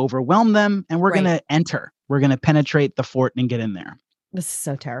going to overwhelm them and we're going to enter. We're going to penetrate the fort and get in there. This is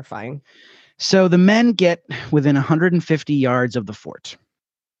so terrifying. So the men get within 150 yards of the fort.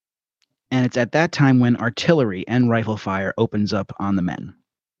 And it's at that time when artillery and rifle fire opens up on the men.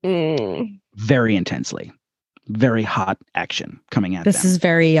 Very intensely. Very hot action coming at them. This is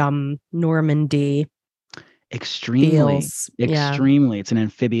very Normandy. Extremely. Extremely. It's an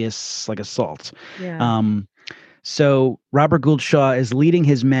amphibious assault. Yeah. So Robert Gould Shaw is leading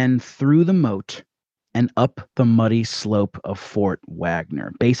his men through the moat and up the muddy slope of Fort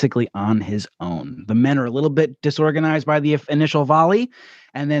Wagner, basically on his own. The men are a little bit disorganized by the initial volley,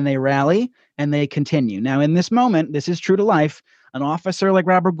 and then they rally and they continue. Now, in this moment, this is true to life. An officer like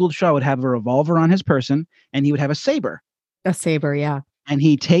Robert Gould Shaw would have a revolver on his person, and he would have a saber. A saber, yeah. And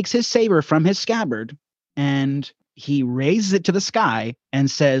he takes his saber from his scabbard, and he raises it to the sky and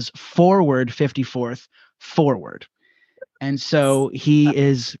says, "Forward, 54th, forward." And so he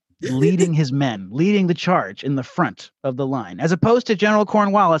is leading his men, leading the charge in the front of the line, as opposed to General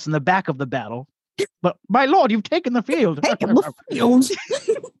Cornwallis in the back of the battle. But, my lord, you've taken the field. Taken the field.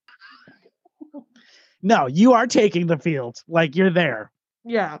 No, you are taking the field. You're there.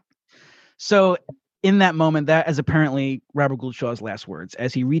 Yeah. So in that moment, that is apparently Robert Gould Shaw's last words.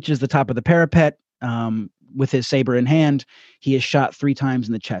 As he reaches the top of the parapet with his saber in hand, he is shot 3 times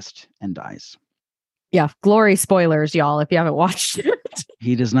in the chest and dies. Yeah. Glory spoilers, y'all, if you haven't watched it.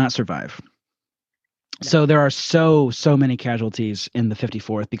 He does not survive. So there are so many casualties in the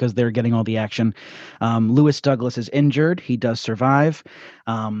 54th because they're getting all the action. Lewis Douglas is injured. He does survive.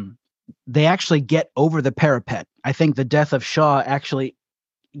 They actually get over the parapet. I think the death of Shaw actually,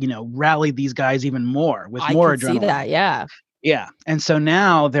 rallied these guys even more with more adrenaline. I see that, yeah. Yeah. And so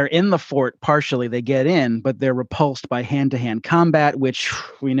now they're in the fort partially. They get in, but they're repulsed by hand-to-hand combat, which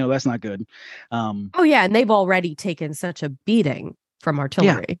we know that's not good. Oh, yeah. And they've already taken such a beating from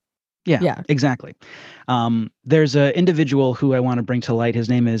artillery. Yeah, exactly. There's an individual who I want to bring to light. His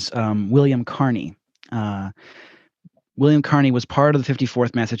name is William Carney. William Carney was part of the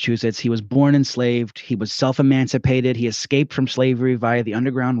 54th Massachusetts. He was born enslaved. He was self-emancipated. He escaped from slavery via the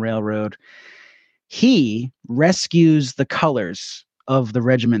Underground Railroad. He rescues the colors of the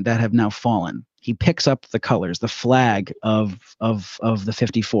regiment that have now fallen. He picks up the colors, the flag of the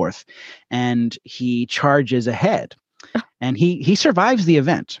 54th, and he charges ahead. And he survives the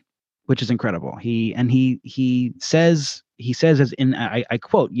event, which is incredible. He says as in I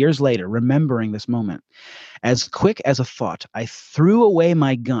quote, years later, remembering this moment, "As quick as a thought, I threw away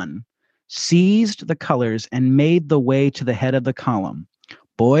my gun, seized the colors, and made the way to the head of the column.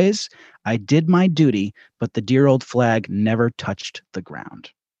 Boys, I did my duty, but the dear old flag never touched the ground."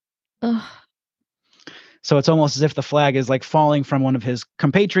 Ugh. So it's almost as if the flag is falling from one of his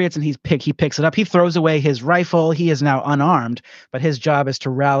compatriots, and he picks it up. He throws away his rifle. He is now unarmed, but his job is to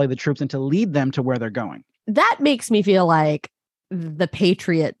rally the troops and to lead them to where they're going. That makes me feel like the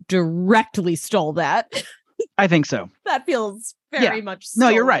Patriot directly stole that. I think so. That feels very much stolen.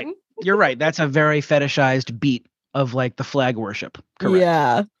 No, you're right. You're right. That's a very fetishized beat of the flag worship. Correct.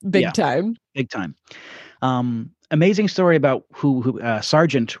 Yeah. Big time. Big time. Amazing story about who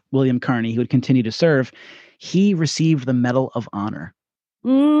Sergeant William Carney, who would continue to serve. He received the Medal of Honor.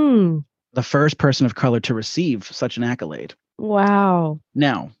 The first person of color to receive such an accolade. Wow.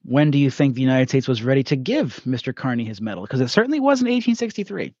 Now, when do you think the United States was ready to give Mr. Carney his medal? Because it certainly wasn't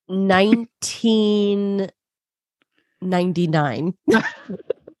 1863. 1999.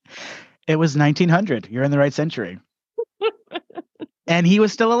 It was 1900. You're in the right century. And he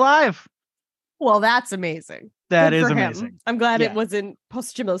was still alive. Well, that's amazing. That is amazing. I'm glad it wasn't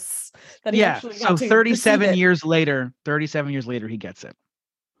posthumous. That he actually got so 37 years later, he gets it.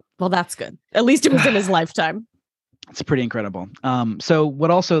 Well, that's good. At least it was in his lifetime. It's pretty incredible. So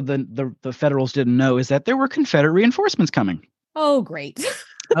what also the Federals didn't know is that there were Confederate reinforcements coming. Oh, great.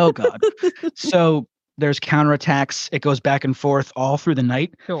 Oh, God. So there's counterattacks. It goes back and forth all through the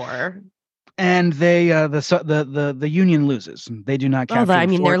night. Sure. And they the Union loses. They do not capture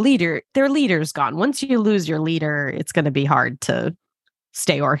the fort. Their leader's gone. Once you lose your leader, it's going to be hard to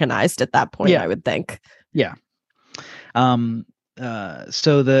stay organized at that point, I would think. Yeah.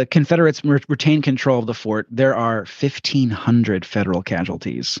 So the Confederates retain control of the fort. There are 1,500 Federal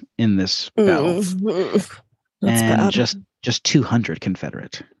casualties in this battle. And bad. just 200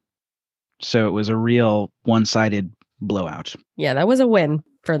 Confederate. So it was a real one-sided blowout. Yeah, that was a win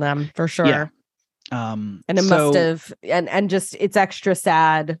for them, for sure. Yeah. And it must have, and just, it's extra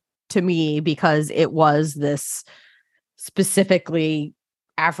sad to me because it was this specifically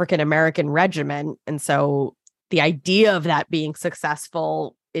African-American regiment. And so the idea of that being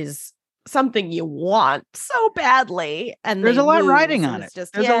successful is something you want so badly, and there's a lot lose, riding on it. There's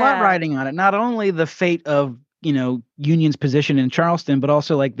a lot riding on it. Not only the fate of Union's position in Charleston, but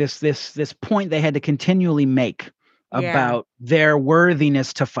also like this point they had to continually make about their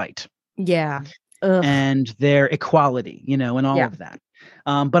worthiness to fight. Yeah. And their equality, and all of that.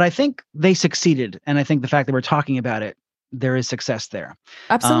 But I think they succeeded. And I think the fact that we're talking about it, there is success there.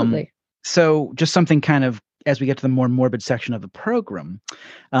 Absolutely. So just something kind of, as we get to the more morbid section of the program.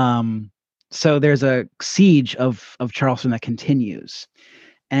 So there's a siege of Charleston that continues.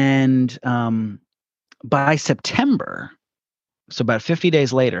 And by September, so about 50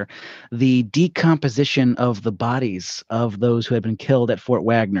 days later, the decomposition of the bodies of those who had been killed at Fort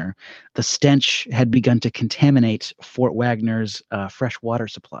Wagner, the stench had begun to contaminate Fort Wagner's fresh water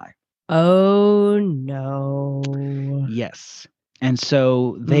supply. Oh, no. Yes. And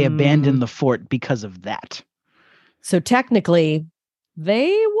so they abandoned the fort because of that. So technically, they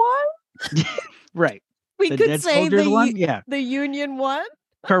won? Right. We could say the Union won?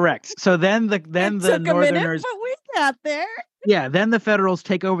 Correct. So then the Northerners, but we got there. Yeah, then the Federals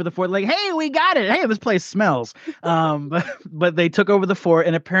take over the fort. Like, hey, we got it. Hey, this place smells. But they took over the fort,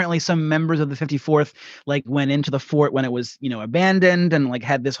 and apparently some members of the 54th like went into the fort when it was abandoned, and like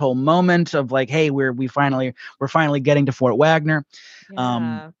had this whole moment of like, hey, we're finally getting to Fort Wagner.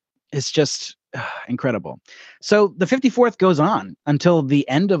 Yeah. It's just incredible. So the 54th goes on until the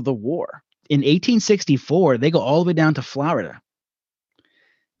end of the war. In 1864, they go all the way down to Florida.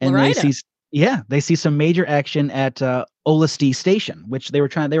 And they see some major action at Olustee Station, which they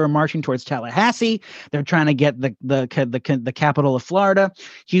were marching towards Tallahassee. They're trying to get the capital of Florida.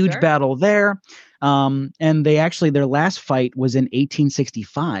 Huge battle there. And their last fight was in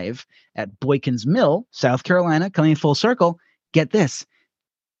 1865 at Boykins Mill, South Carolina, coming full circle. Get this,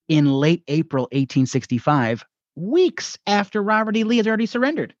 in late April 1865, weeks after Robert E. Lee had already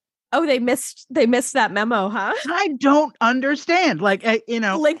surrendered. Oh, they missed that memo, huh? I don't understand. Like,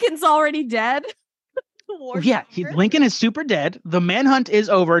 Lincoln's already dead. Lincoln is super dead. The manhunt is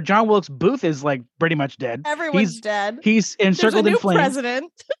over. John Wilkes Booth is like pretty much dead. Everyone's dead. He's encircled in flames.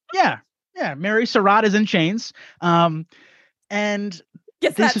 President. Yeah. Mary Surratt is in chains. And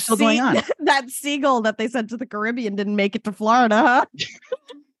this is still going on. That seagull that they sent to the Caribbean didn't make it to Florida, huh?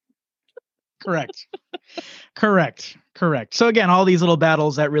 Correct. So again, all these little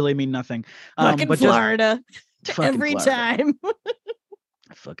battles that really mean nothing. Fucking Florida. Every time.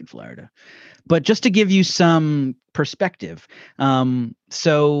 Fucking Florida. But just to give you some perspective, there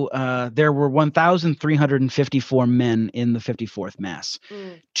were 1,354 men in the 54th Mass.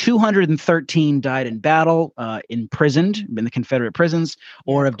 213 died in battle, imprisoned in the Confederate prisons,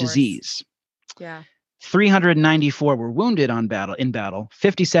 or of disease. Yeah. 394 were wounded in battle.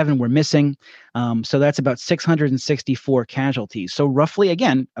 57 were missing. So that's about 664 casualties. So roughly,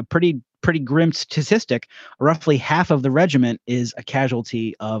 again, a pretty grim statistic. Roughly half of the regiment is a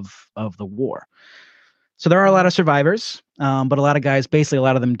casualty of the war. So there are a lot of survivors, but a lot of guys, basically a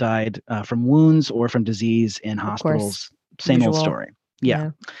lot of them died from wounds or from disease in hospitals. Same old story. Yeah.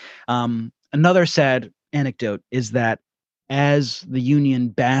 Another sad anecdote is that as the Union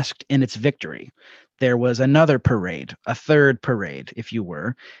basked in its victory, there was another parade, a third parade, if you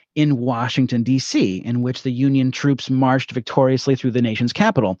were, in Washington, D.C., in which the Union troops marched victoriously through the nation's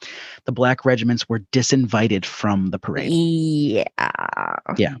capital. The black regiments were disinvited from the parade.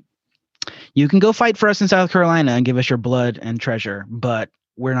 Yeah. You can go fight for us in South Carolina and give us your blood and treasure, but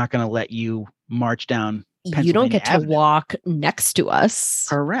we're not going to let you march down Pennsylvania You don't get Avenue. To walk next to us.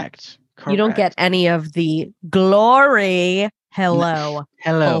 Correct. You don't get any of the glory. Hello.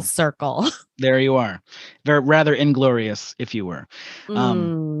 Full circle. There you are. Rather inglorious, if you were.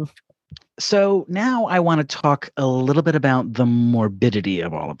 So now I want to talk a little bit about the morbidity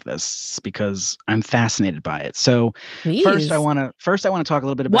of all of this because I'm fascinated by it. So first I want to talk a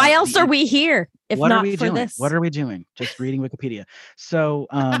little bit about why else are we here if not for doing? this? What are we doing? Just reading Wikipedia. So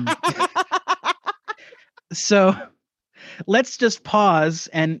so let's just pause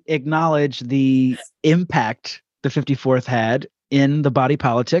and acknowledge the impact the 54th had in the body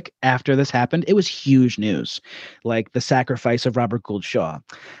politic after this happened. It was huge news, like the sacrifice of Robert Gould Shaw.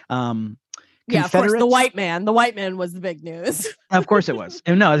 Yeah, of course, the white man was the big news. Of course it was.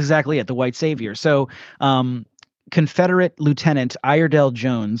 And no, that's exactly it. The white savior. So Confederate Lieutenant Iredell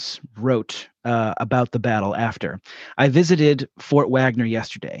Jones wrote about the battle after. I visited Fort Wagner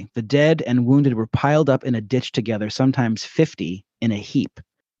yesterday. The dead and wounded were piled up in a ditch together, sometimes 50 in a heap.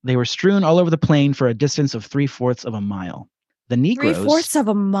 They were strewn all over the plain for a distance of 3/4 of a mile. The Negroes... 3/4 of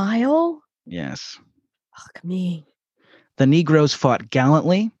a mile? Yes. Fuck me. The Negroes fought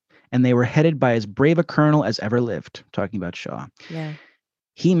gallantly, and they were headed by as brave a colonel as ever lived. Talking about Shaw. Yeah.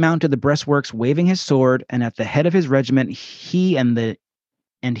 He mounted the breastworks, waving his sword, and at the head of his regiment, he and a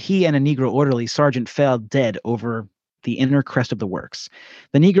Negro orderly sergeant fell dead over the inner crest of the works.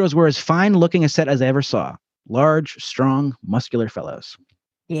 The Negroes were as fine-looking a set as I ever saw. Large, strong, muscular fellows.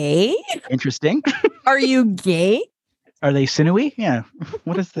 Gay? Interesting. Are you gay? Are they sinewy? Yeah.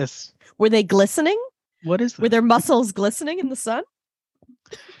 What is this? Were they glistening? What is this? Were their muscles glistening in the sun?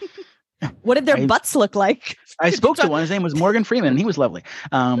 What did their butts look like? I spoke to one. His name was Morgan Freeman, and he was lovely.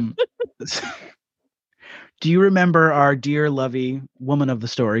 Do you remember our dear, lovey woman of the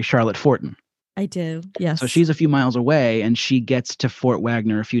story, Charlotte Fortin? I do, yes. So she's a few miles away, and she gets to Fort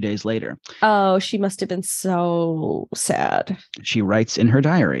Wagner a few days later. Oh, she must have been so sad. She writes in her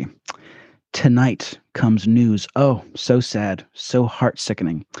diary, "Tonight comes news. Oh, so sad, so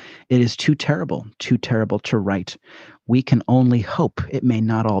heart-sickening. It is too terrible to write. We can only hope it may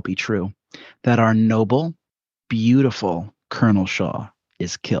not all be true, that our noble, beautiful Colonel Shaw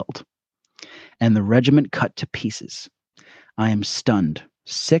is killed, and the regiment cut to pieces. I am stunned,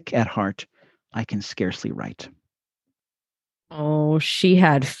 sick at heart. I can scarcely write." Oh, she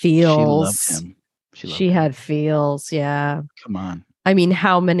had feels. She loved him. She had feels, yeah. Come on. I mean,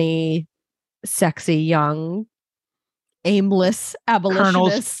 how many sexy, young, aimless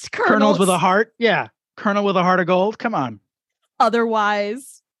abolitionists, colonels with a heart? Yeah. Colonel with a heart of gold? Come on.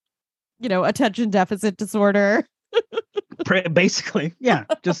 Otherwise, attention deficit disorder. Basically. Yeah.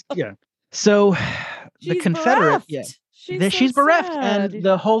 Just, yeah. So the Confederate, bereft. She's bereft, and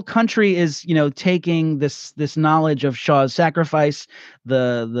the whole country is, taking this knowledge of Shaw's sacrifice,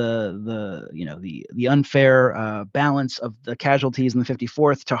 the unfair balance of the casualties in the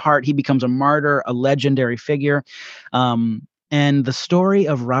 54th to heart. He becomes a martyr, a legendary figure, and the story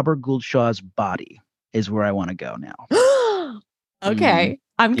of Robert Gould Shaw's body is where I want to go now. Okay,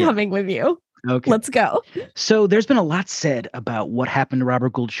 I'm coming with you. Okay, let's go. So there's been a lot said about what happened to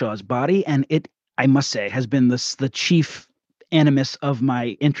Robert Gould Shaw's body, and it, I must say, has been the chief animus of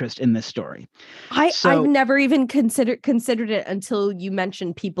my interest in this story. I've never even considered it until you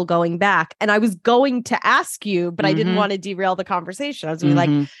mentioned people going back, and I was going to ask you, but I didn't want to derail the conversation. I was going to be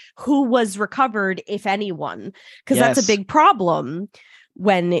like, who was recovered, if anyone? Because that's a big problem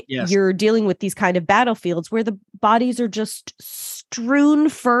when you're dealing with these kind of battlefields where the bodies are just strewn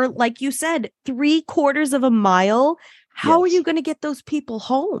for, like you said, 3/4 of a mile. How are you going to get those people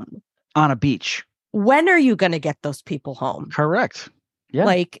home? On a beach. When are you going to get those people home? Correct. Yeah.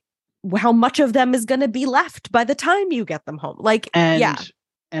 Like, how much of them is going to be left by the time you get them home? Like,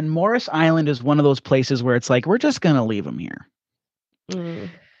 And Morris Island is one of those places where it's like, we're just going to leave them here.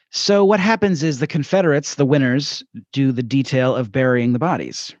 So what happens is the Confederates, the winners, do the detail of burying the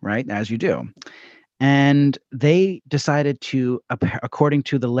bodies, right? As you do. And they decided to, according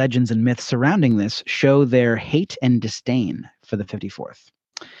to the legends and myths surrounding this, show their hate and disdain for the 54th.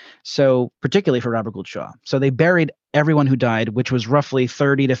 So particularly for Robert Gould Shaw. So they buried everyone who died, which was roughly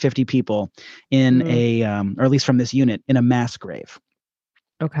 30 to 50 people in or at least from this unit, in a mass grave.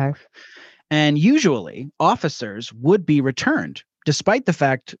 Okay. And usually officers would be returned, despite the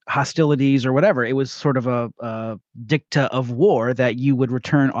fact hostilities or whatever. It was sort of a dicta of war that you would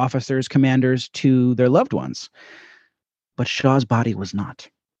return officers, commanders to their loved ones. But Shaw's body was not,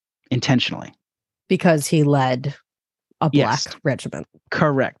 intentionally. Because he led a black regiment.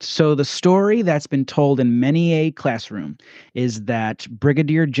 Correct. So the story that's been told in many a classroom is that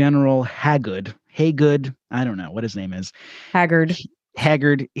Brigadier General Haygood, I don't know what his name is. Haggard,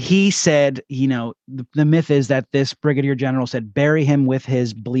 he said, the myth is that this Brigadier General said, bury him with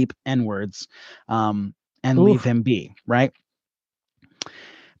his bleep N-words, and leave him be, right?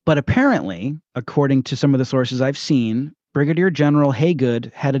 But apparently, according to some of the sources I've seen, Brigadier General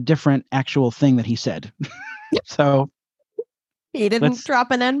Haygood had a different actual thing that he said. So he didn't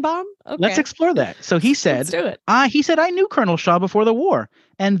drop an N-bomb? Okay. Let's explore that. So he said, let's do it. He said, I knew Colonel Shaw before the war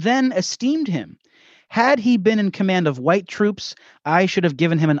and then esteemed him. Had he been in command of white troops, I should have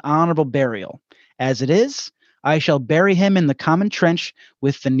given him an honorable burial. As it is, I shall bury him in the common trench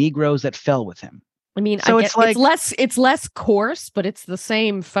with the Negroes that fell with him. I mean, so it's less coarse, but it's the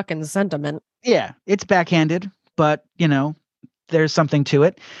same fucking sentiment. Yeah, it's backhanded, but there's something to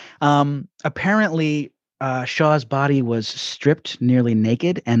it. Apparently, Shaw's body was stripped nearly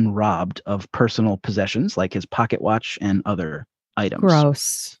naked and robbed of personal possessions like his pocket watch and other items.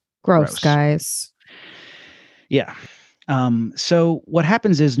 Gross, guys. Yeah. So what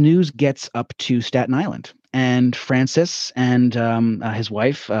happens is news gets up to Staten Island, and Francis and his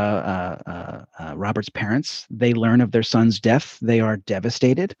wife, Robert's parents, they learn of their son's death. They are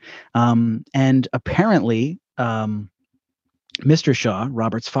devastated. And apparently, Mr. Shaw,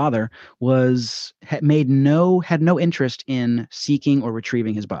 Robert's father, had no interest in seeking or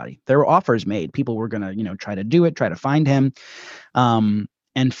retrieving his body. There were offers made. People were going to, try to do it, try to find him. And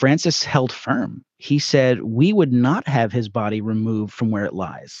Francis held firm. He said, "We would not have his body removed from where it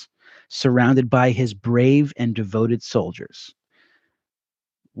lies, surrounded by his brave and devoted soldiers.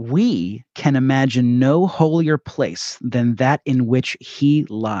 We can imagine no holier place than that in which he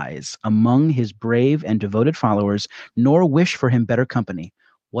lies among his brave and devoted followers, nor wish for him better company.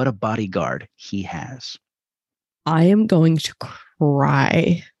 What a bodyguard he has." I am going to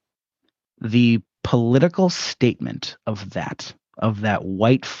cry. The political statement of that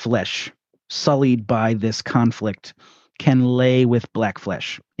white flesh sullied by this conflict can lay with black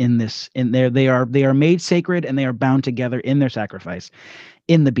flesh in there. They are made sacred, and they are bound together in their sacrifice,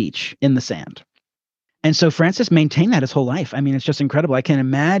 in the beach, in the sand. And so Francis maintained that his whole life. I mean, it's just incredible. I can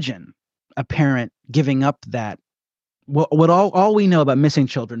imagine a parent giving up that. What all we know about missing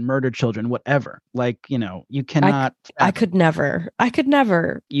children, murdered children, whatever. Like, you cannot. I could never.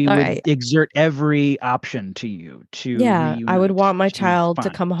 You would exert every option to you to. Yeah, I would want my child to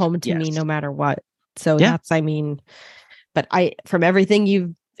come home to me no matter what. So but from everything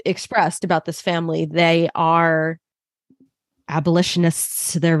you've expressed about this family, they are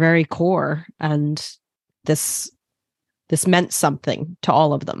abolitionists to their very core, and this meant something to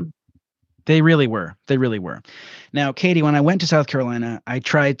all of them. They really were. Now, Katie, when I went to South Carolina, I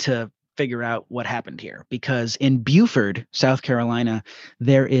tried to figure out what happened here, because in Beaufort, South Carolina,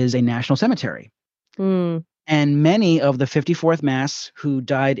 there is a national cemetery. And many of the 54th Mass who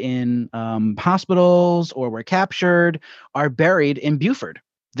died in hospitals or were captured are buried in Beaufort.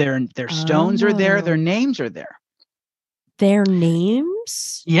 Their stones are there. Their names are there. Their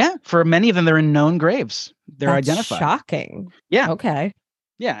names? Yeah. For many of them, they're in known graves. They're identified. Shocking. Yeah. Okay.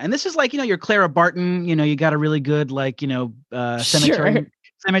 Yeah. And this is like, your Clara Barton, you got a really good,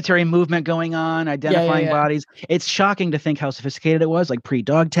 cemetery movement going on, identifying bodies. It's shocking to think how sophisticated it was, like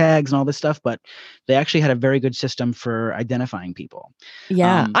pre-dog tags and all this stuff, but they actually had a very good system for identifying people.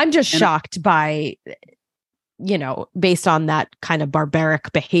 Yeah. I'm just shocked by, based on that kind of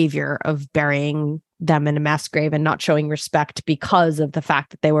barbaric behavior of burying them in a mass grave and not showing respect because of the fact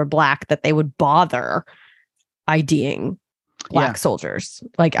that they were Black, that they would bother IDing Black soldiers.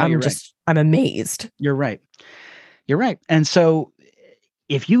 Like, I'm amazed. You're right. And so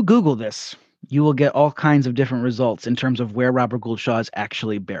if you Google this, you will get all kinds of different results in terms of where Robert Gould Shaw is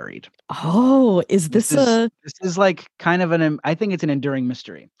actually buried. Oh, this is like kind of I think it's an enduring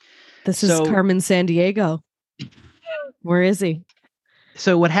mystery. This is Carmen Sandiego. Where is he?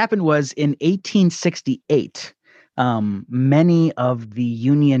 So what happened was, in 1868, many of the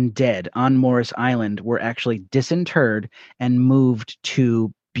Union dead on Morris Island were actually disinterred and moved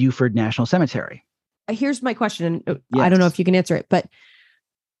to Beaufort National Cemetery. Here's my question. I don't know if you can answer it, but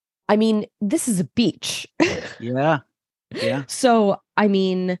I mean, this is a beach. Yeah. So, I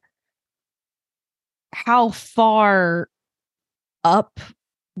mean, how far up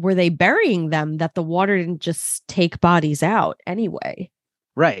were they burying them that the water didn't just take bodies out anyway?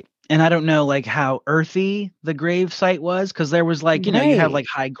 Right. And I don't know how earthy the grave site was, because there was you have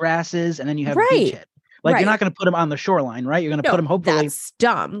high grasses, and then you have beachhead. You're not going to put them on the shoreline, right? You're going to put them hopefully. That's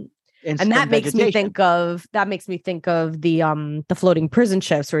dumb. And that makes me think of the floating prison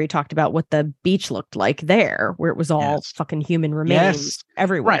ships, where he talked about what the beach looked like there, where it was all fucking human remains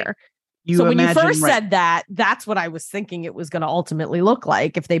everywhere. Right. So when you first said that, that's what I was thinking it was going to ultimately look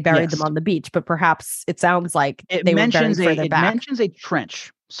like if they buried them on the beach. But perhaps it sounds like they were buried further back. It mentions a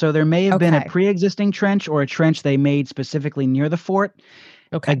trench. So there may have been a pre-existing trench, or a trench they made specifically near the fort.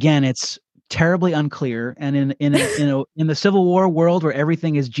 Okay. Again, it's terribly unclear. And in the Civil War world, where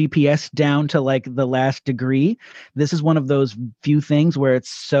everything is GPS down to the last degree, this is one of those few things where it's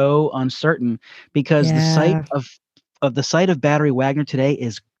so uncertain, because the site of Battery Wagner today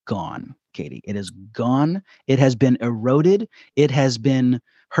is gone, Katie. It is gone. It has been eroded. It has been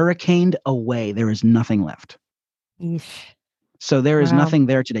hurricaned away. There is nothing left. Eesh. So there is nothing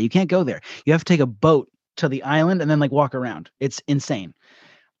there today. You can't go there. You have to take a boat to the island and then walk around. It's insane.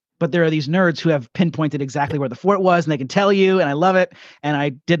 But there are these nerds who have pinpointed exactly where the fort was, and they can tell you, and I love it. And I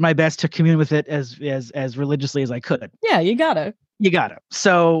did my best to commune with it as religiously as I could. Yeah, you gotta.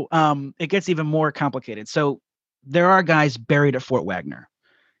 So it gets even more complicated. So there are guys buried at Fort Wagner.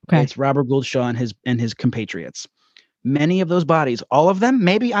 Okay. It's Robert Gould Shaw and his compatriots. Many of those bodies, all of them,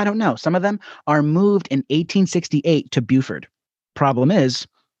 maybe, I don't know, some of them are moved in 1868 to Beaufort. Problem is,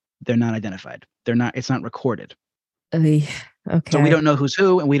 they're not identified. It's not recorded. Okay. So we don't know who's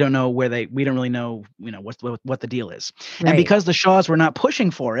who, and we don't know we don't really know, what the deal is. Right. And because the Shaws were not pushing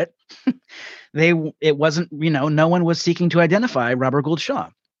for it, it wasn't, no one was seeking to identify Robert Gould Shaw.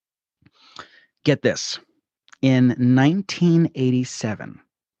 Get this. In 1987,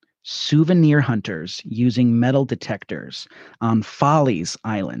 souvenir hunters using metal detectors on Follies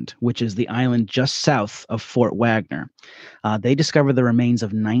Island, which is the island just south of Fort Wagner, they discovered the remains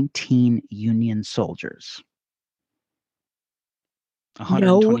of 19 Union soldiers.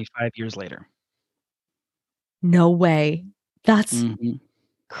 125 years later. No way. That's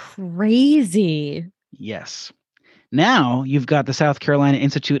crazy. Yes. Now you've got the South Carolina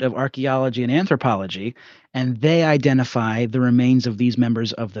Institute of Archaeology and Anthropology, and they identify the remains of these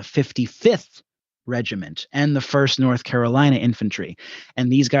members of the 55th Regiment and the 1st North Carolina Infantry.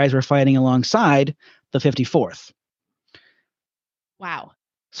 And these guys were fighting alongside the 54th. Wow.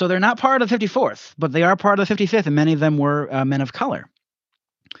 So they're not part of the 54th, but they are part of the 55th, and many of them were men of color.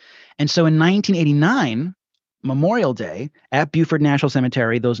 And so in 1989, Memorial Day, at Beaufort National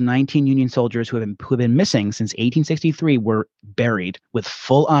Cemetery, those 19 Union soldiers who have been missing since 1863 were buried with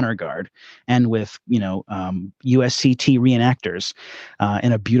full honor guard and with USCT reenactors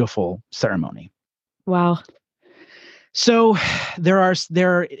in a beautiful ceremony. Wow. So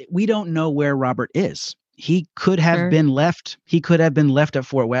we don't know where Robert is. He could have been left. He could have been left at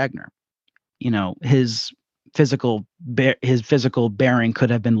Fort Wagner. His physical bearing could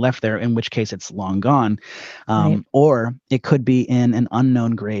have been left there, in which case it's long gone. Right. Or it could be in an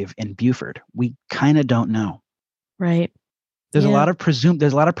unknown grave in Beaufort. We kind of don't know. Right. There's a lot of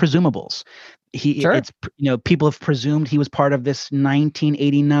presumables. People have presumed he was part of this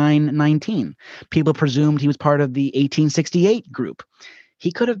 1989-19. People presumed he was part of the 1868 group.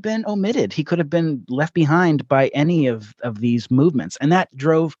 He could have been omitted. He could have been left behind by any of these movements. And that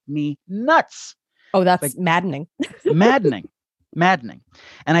drove me nuts. Oh, that's maddening. maddening.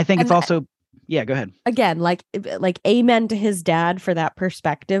 And I think it's also, go ahead. Again, like amen to his dad for that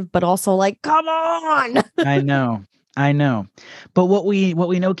perspective, but also like, come on. I know. But what we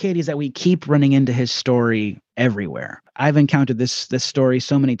know, Katie, is that we keep running into his story everywhere. I've encountered this story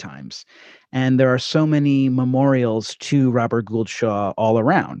so many times. And there are so many memorials to Robert Gould Shaw all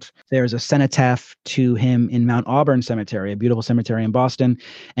around. There's a cenotaph to him in Mount Auburn Cemetery, a beautiful cemetery in Boston.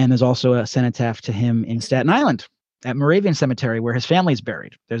 And there's also a cenotaph to him in Staten Island at Moravian Cemetery, where his family's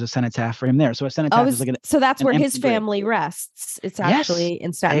buried. There's a cenotaph for him there. So a cenotaph is like so that's where his family rests. It's actually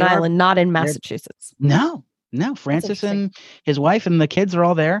in Staten Island, not in Massachusetts. No. Francis and his wife and the kids are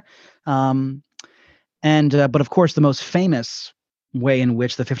all there. But of course, the most famous way in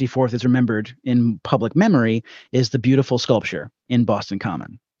which the 54th is remembered in public memory is the beautiful sculpture in Boston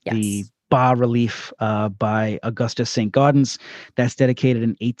Common. Yes. The bas-relief by Augustus St. Gaudens that's dedicated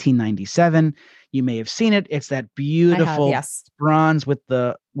in 1897. You may have seen it. It's that beautiful bronze with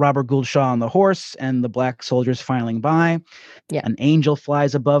the Robert Gould Shaw on the horse and the black soldiers filing by. Yeah. An angel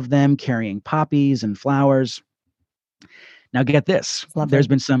flies above them carrying poppies and flowers. Now get this. There's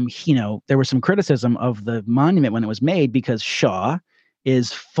been some, there was some criticism of the monument when it was made because Shaw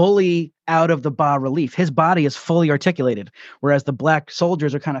is fully out of the bas-relief. His body is fully articulated, whereas the black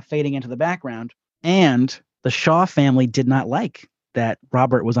soldiers are kind of fading into the background. And the Shaw family did not like that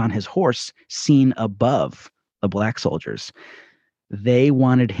Robert was on his horse seen above the black soldiers. They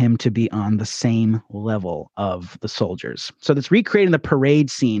wanted him to be on the same level of the soldiers. So that's recreating the parade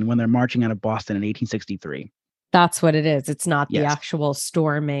scene when they're marching out of Boston in 1863. That's what it is. It's not the actual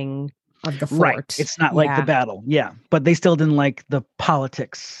storming of the fort. Right. It's not like the battle. Yeah. But they still didn't like the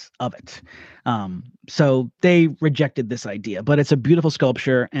politics of it. So they rejected this idea. But it's a beautiful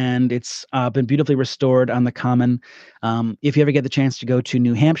sculpture, and it's been beautifully restored on the Common. If you ever get the chance to go to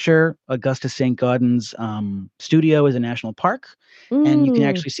New Hampshire, Augustus St. Gaudens studio is a national park. And you can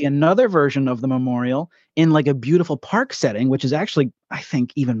actually see another version of the memorial in like a beautiful park setting, which is actually, I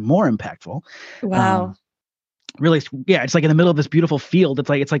think, even more impactful. Wow. Really, it's like in the middle of this beautiful field.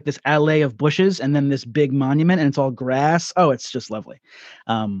 It's like this alley of bushes and then this big monument, and it's all grass. Oh, it's just lovely.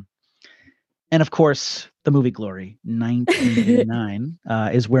 And of course, the movie Glory, 1989,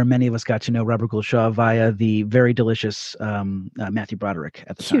 is where many of us got to know Robert Gould Shaw via the very delicious Matthew Broderick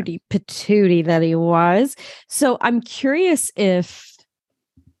at the time. Cutie patootie that he was. So I'm curious if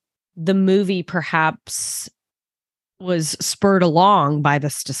the movie perhaps was spurred along by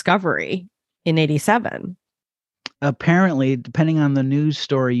this discovery in 87. Apparently, depending on the news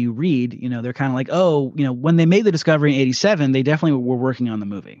story you read, they're kind of like, when they made the discovery in 87, they definitely were working on the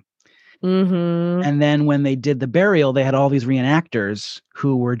movie. Mm-hmm. And then when they did the burial, they had all these reenactors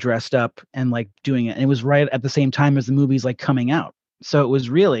who were dressed up and like doing it. And it was right at the same time as the movie's like coming out. So it was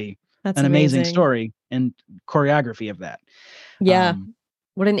really That's an amazing amazing. story and choreography of that. Yeah.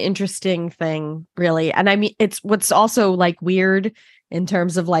 What an interesting thing, really. And I mean, it's what's also like weird in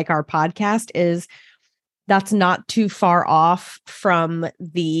terms of like our podcast is that's not too far off from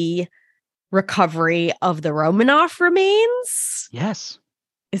the recovery of the Romanov remains. Yes.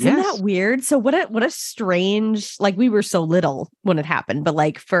 Isn't that weird? So what a strange, like we were so little when it happened, but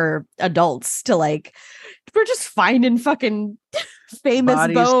like for adults to like we're just finding fucking famous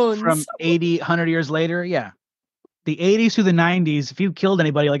bodies bones from 80, 100 years later. Yeah. The 80s through the 90s, if you killed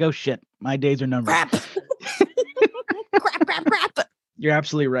anybody, like, oh shit, my days are numbered. Crap. crap. You're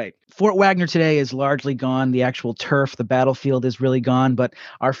absolutely right. Fort Wagner today is largely gone. The actual turf, the battlefield is really gone, but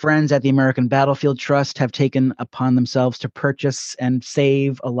our friends at the American Battlefield Trust have taken upon themselves to purchase and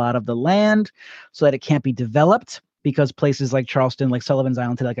save a lot of the land so that it can't be developed, because places like Charleston, like Sullivan's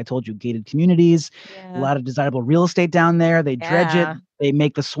Island, like I told you, gated communities, a lot of desirable real estate down there. They dredge it. They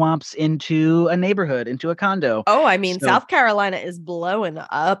make the swamps into a neighborhood, into a condo. Oh, I mean, South Carolina is blowing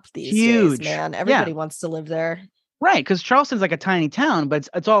up these days, man. Everybody wants to live there. Right, because Charleston's like a tiny town, but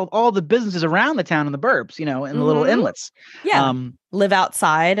it's all the businesses around the town in the burbs, you know, in the little inlets. Yeah, live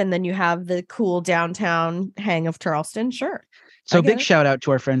outside, and then you have the cool downtown hang of Charleston. Sure. So big shout out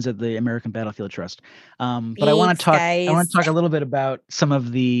to our friends at the American Battlefield Trust. But I want to talk. I want to talk a little bit about some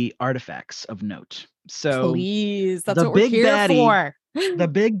of the artifacts of note. So please, that's what we're here for. The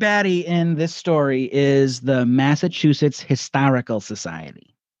big baddie in this story is the Massachusetts Historical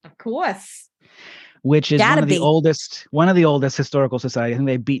Society. Of course. Which is one of the oldest historical societies. I think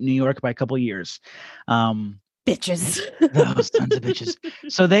they beat New York by a couple of years. Bitches. Those sons of bitches.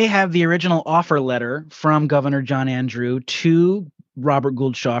 So they have the original offer letter from Governor John Andrew to Robert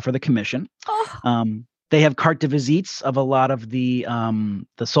Gould Shaw for the commission. Oh. They have carte de visites of a lot of the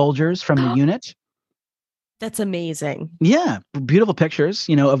soldiers from the unit. That's amazing. Yeah, beautiful pictures,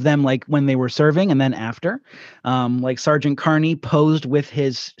 you know, of them like when they were serving and then after. Like Sergeant Carney posed with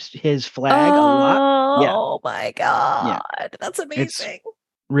his flag a lot. Yeah. Oh my God. Yeah. That's amazing. It's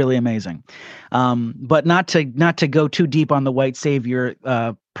really amazing. But not to go too deep on the white savior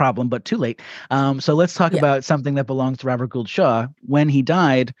problem, but too late. So let's talk about something that belongs to Robert Gould Shaw. When he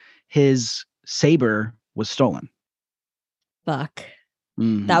died, his saber was stolen. Fuck.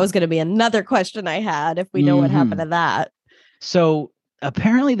 Mm-hmm. That was going to be another question I had, if we know what happened to that. So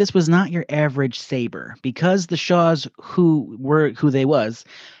apparently this was not your average saber, because the Shaws who they was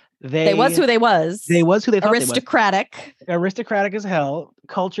who they was. They was who they thought aristocratic. They was. Aristocratic as hell,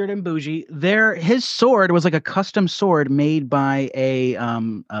 cultured and bougie. His sword was like a custom sword made by a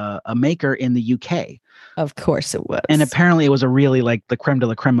maker in the UK. Of course it was. And apparently it was a really like the creme de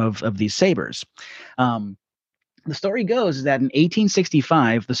la creme of these sabers. The story goes that in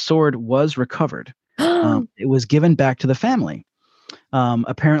 1865, the sword was recovered. It was given back to the family.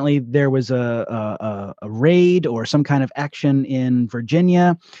 Apparently, there was a raid or some kind of action in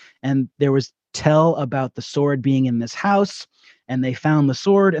Virginia, and there was tell about the sword being in this house, and they found the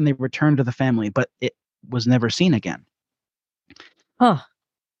sword and they returned to the family, but it was never seen again.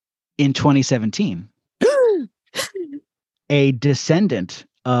 In 2017, a descendant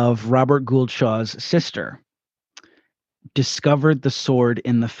of Robert Gould Shaw's sister discovered the sword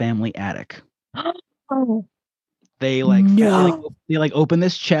in the family attic. They open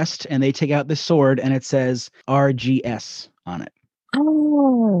this chest and they take out this sword and it says RGS on it.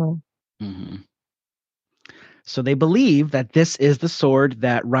 Mm-hmm. So they believe that this is the sword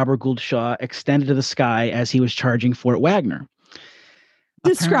that Robert Gould Shaw extended to the sky as he was charging Fort Wagner.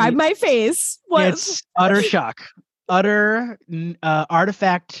 Describe my face. It's utter shock. Utter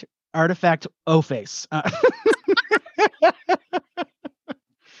artifact O-face.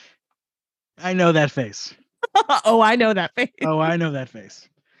 I know that face. I know that face. I know that face.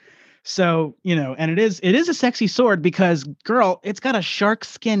 So, you know, and it is a sexy sword because, girl, it's got a shark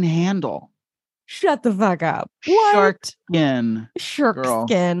skin handle. Shut the fuck up. What? Shark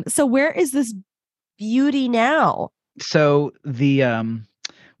skin. So where is this beauty now? So the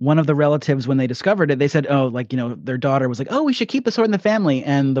one of the relatives, when they discovered it, they said, oh, like, you know, their daughter was like, oh, we should keep the sword in the family.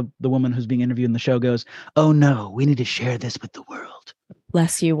 And the woman who's being interviewed in the show goes, oh, no, we need to share this with the world.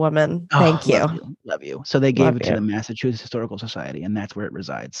 Bless you, woman. Thank you. Love you. So they gave it to the Massachusetts Historical Society, and that's where it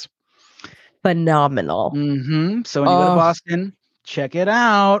resides. Phenomenal. Mm-hmm. So when you go to Boston, check it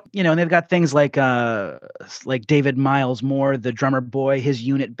out. You know, and they've got things like David Miles Moore, the drummer boy, his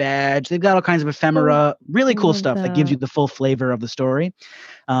unit badge. They've got all kinds of ephemera, really cool stuff that gives you the full flavor of the story.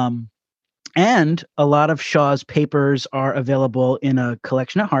 And a lot of Shaw's papers are available in a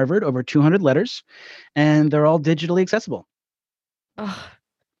collection at Harvard, over 200 letters, and they're all digitally accessible.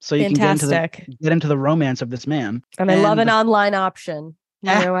 So you can get into the romance of this man. And I love an online option.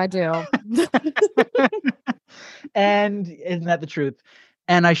 I do. And isn't that the truth?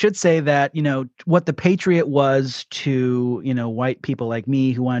 And I should say that, what the Patriot was to, white people like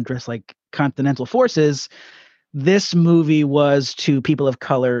me who want to dress like Continental Forces, this movie was to people of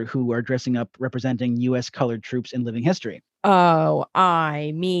color who are dressing up representing U.S. colored troops in living history. Oh,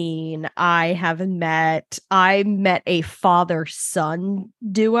 I mean, I met a father-son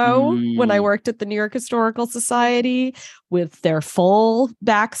duo when I worked at the New York Historical Society with their full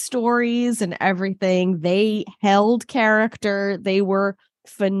backstories and everything. They held character. They were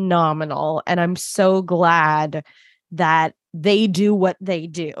phenomenal. And I'm so glad that they do what they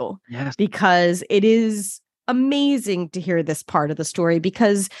do. Yes. Because it is amazing to hear this part of the story,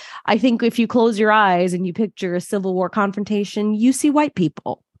 because I think if you close your eyes and you picture a Civil War confrontation, you see white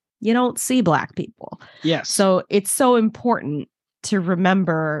people. You don't see Black people. Yes. So it's so important to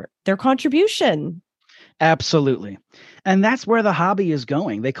remember their contribution. Absolutely. And that's where the hobby is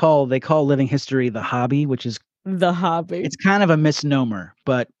going. They call living history the hobby, which is the hobby. It's kind of a misnomer,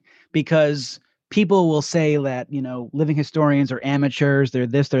 but because people will say that, living historians are amateurs, they're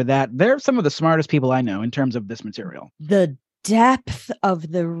this, they're that. They're some of the smartest people I know in terms of this material. The depth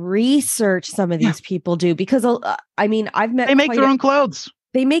of the research some of these people do, because I've met they make their own clothes.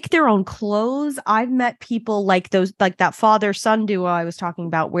 They make their own clothes. I've met people like that father-son duo I was talking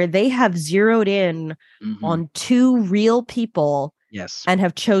about, where they have zeroed in on two real people. Yes. And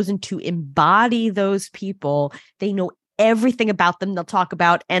have chosen to embody those people. They know everything about them. They'll talk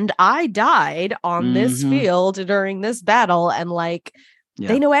about, and I died on this field during this battle. And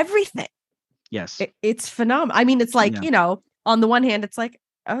they know everything. Yes. It's phenomenal. I mean, it's like, on the one hand, it's like,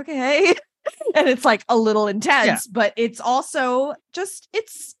 okay. And it's like a little intense, but it's also just,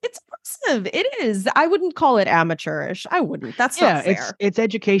 it's impressive. It is. I wouldn't call it amateurish. I wouldn't. That's not fair. It's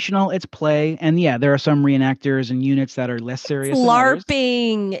educational. It's play. And there are some reenactors and units that are less serious. It's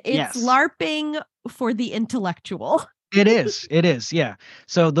LARPing. It's LARPing for the intellectual. It is. Yeah.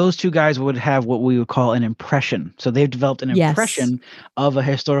 So those two guys would have what we would call an impression. So they've developed an impression of a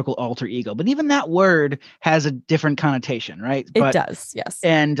historical alter ego. But even that word has a different connotation, right? It does, yes.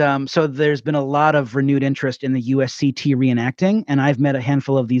 And so there's been a lot of renewed interest in the USCT reenacting. And I've met a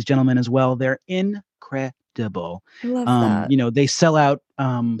handful of these gentlemen as well. They're incredible. I love that. They sell out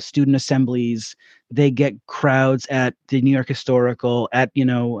student assemblies. They get crowds at the New York Historical, at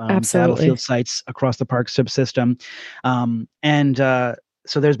battlefield sites across the park subsystem,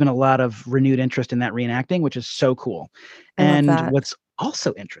 so there's been a lot of renewed interest in that reenacting, which is so cool. And what's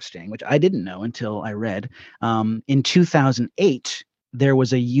also interesting, which I didn't know until I read, in 2008. There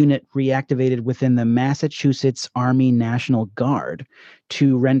was a unit reactivated within the Massachusetts Army National Guard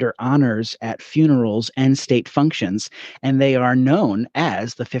to render honors at funerals and state functions, and they are known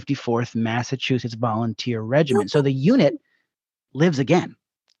as the 54th Massachusetts Volunteer Regiment. So the unit lives again,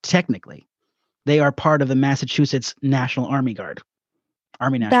 technically. They are part of the Massachusetts National Army Guard.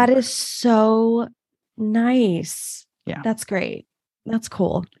 Army National Guard. That is so nice. Yeah. That's great. That's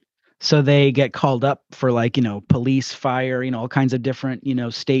cool. So they get called up for police, fire, all kinds of different,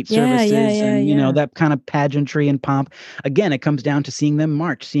 state services and, that kind of pageantry and pomp. Again, it comes down to seeing them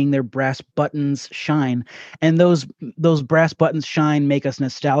march, seeing their brass buttons shine. And those brass buttons shine make us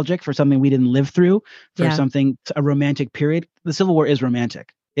nostalgic for something we didn't live through, for a romantic period. The Civil War is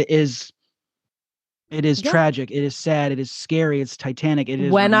romantic. It is tragic. It is sad. It is scary. It's Titanic. It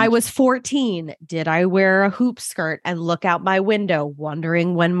is. When I was 14, did I wear a hoop skirt and look out my window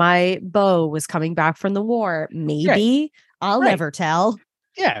wondering when my beau was coming back from the war? Maybe. Right. I'll never tell.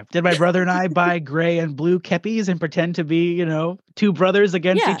 Yeah. Did my brother and I buy gray and blue keppies and pretend to be, two brothers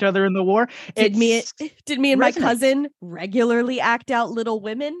against each other in the war? Did me and my cousin regularly act out Little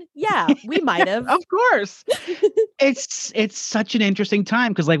Women? Yeah, we might have. Of course. It's such an interesting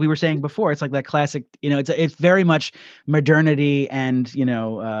time because, like we were saying before, it's like that classic, it's very much modernity and,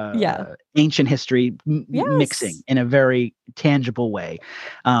 ancient history mixing in a very tangible way.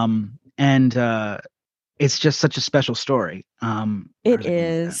 It's just such a special story. It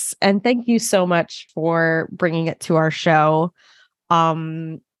is. And thank you so much for bringing it to our show.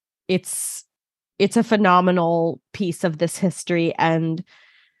 It's a phenomenal piece of this history, and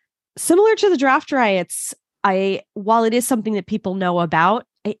similar to the draft riots, while it is something that people know about,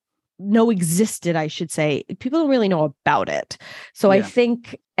 existed, I should say, people don't really know about it. So I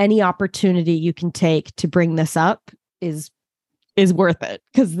think any opportunity you can take to bring this up is worth it,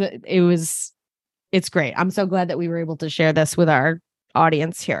 because it's great. I'm so glad that we were able to share this with our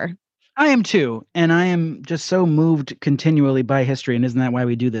audience here. I am too. And I am just so moved continually by history. And isn't that why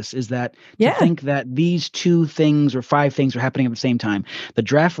we do this? Is that to think that these 2 things or 5 things are happening at the same time. The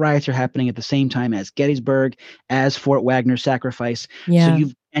draft riots are happening at the same time as Gettysburg, as Fort Wagner's sacrifice. Yeah.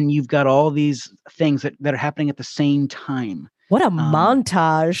 So you've got all these things that are happening at the same time. What a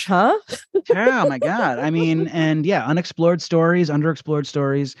montage, huh? Oh my God. I mean, and yeah, unexplored stories, underexplored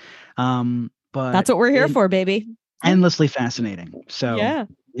stories. But that's what we're here for, baby. Endlessly fascinating. So yeah.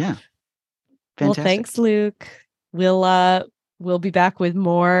 Fantastic. Well, thanks, Luke. We'll be back with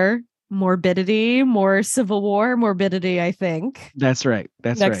more morbidity, more Civil War morbidity, I think. That's right.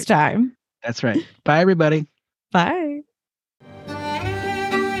 That's next time. That's right. Bye, everybody. Bye.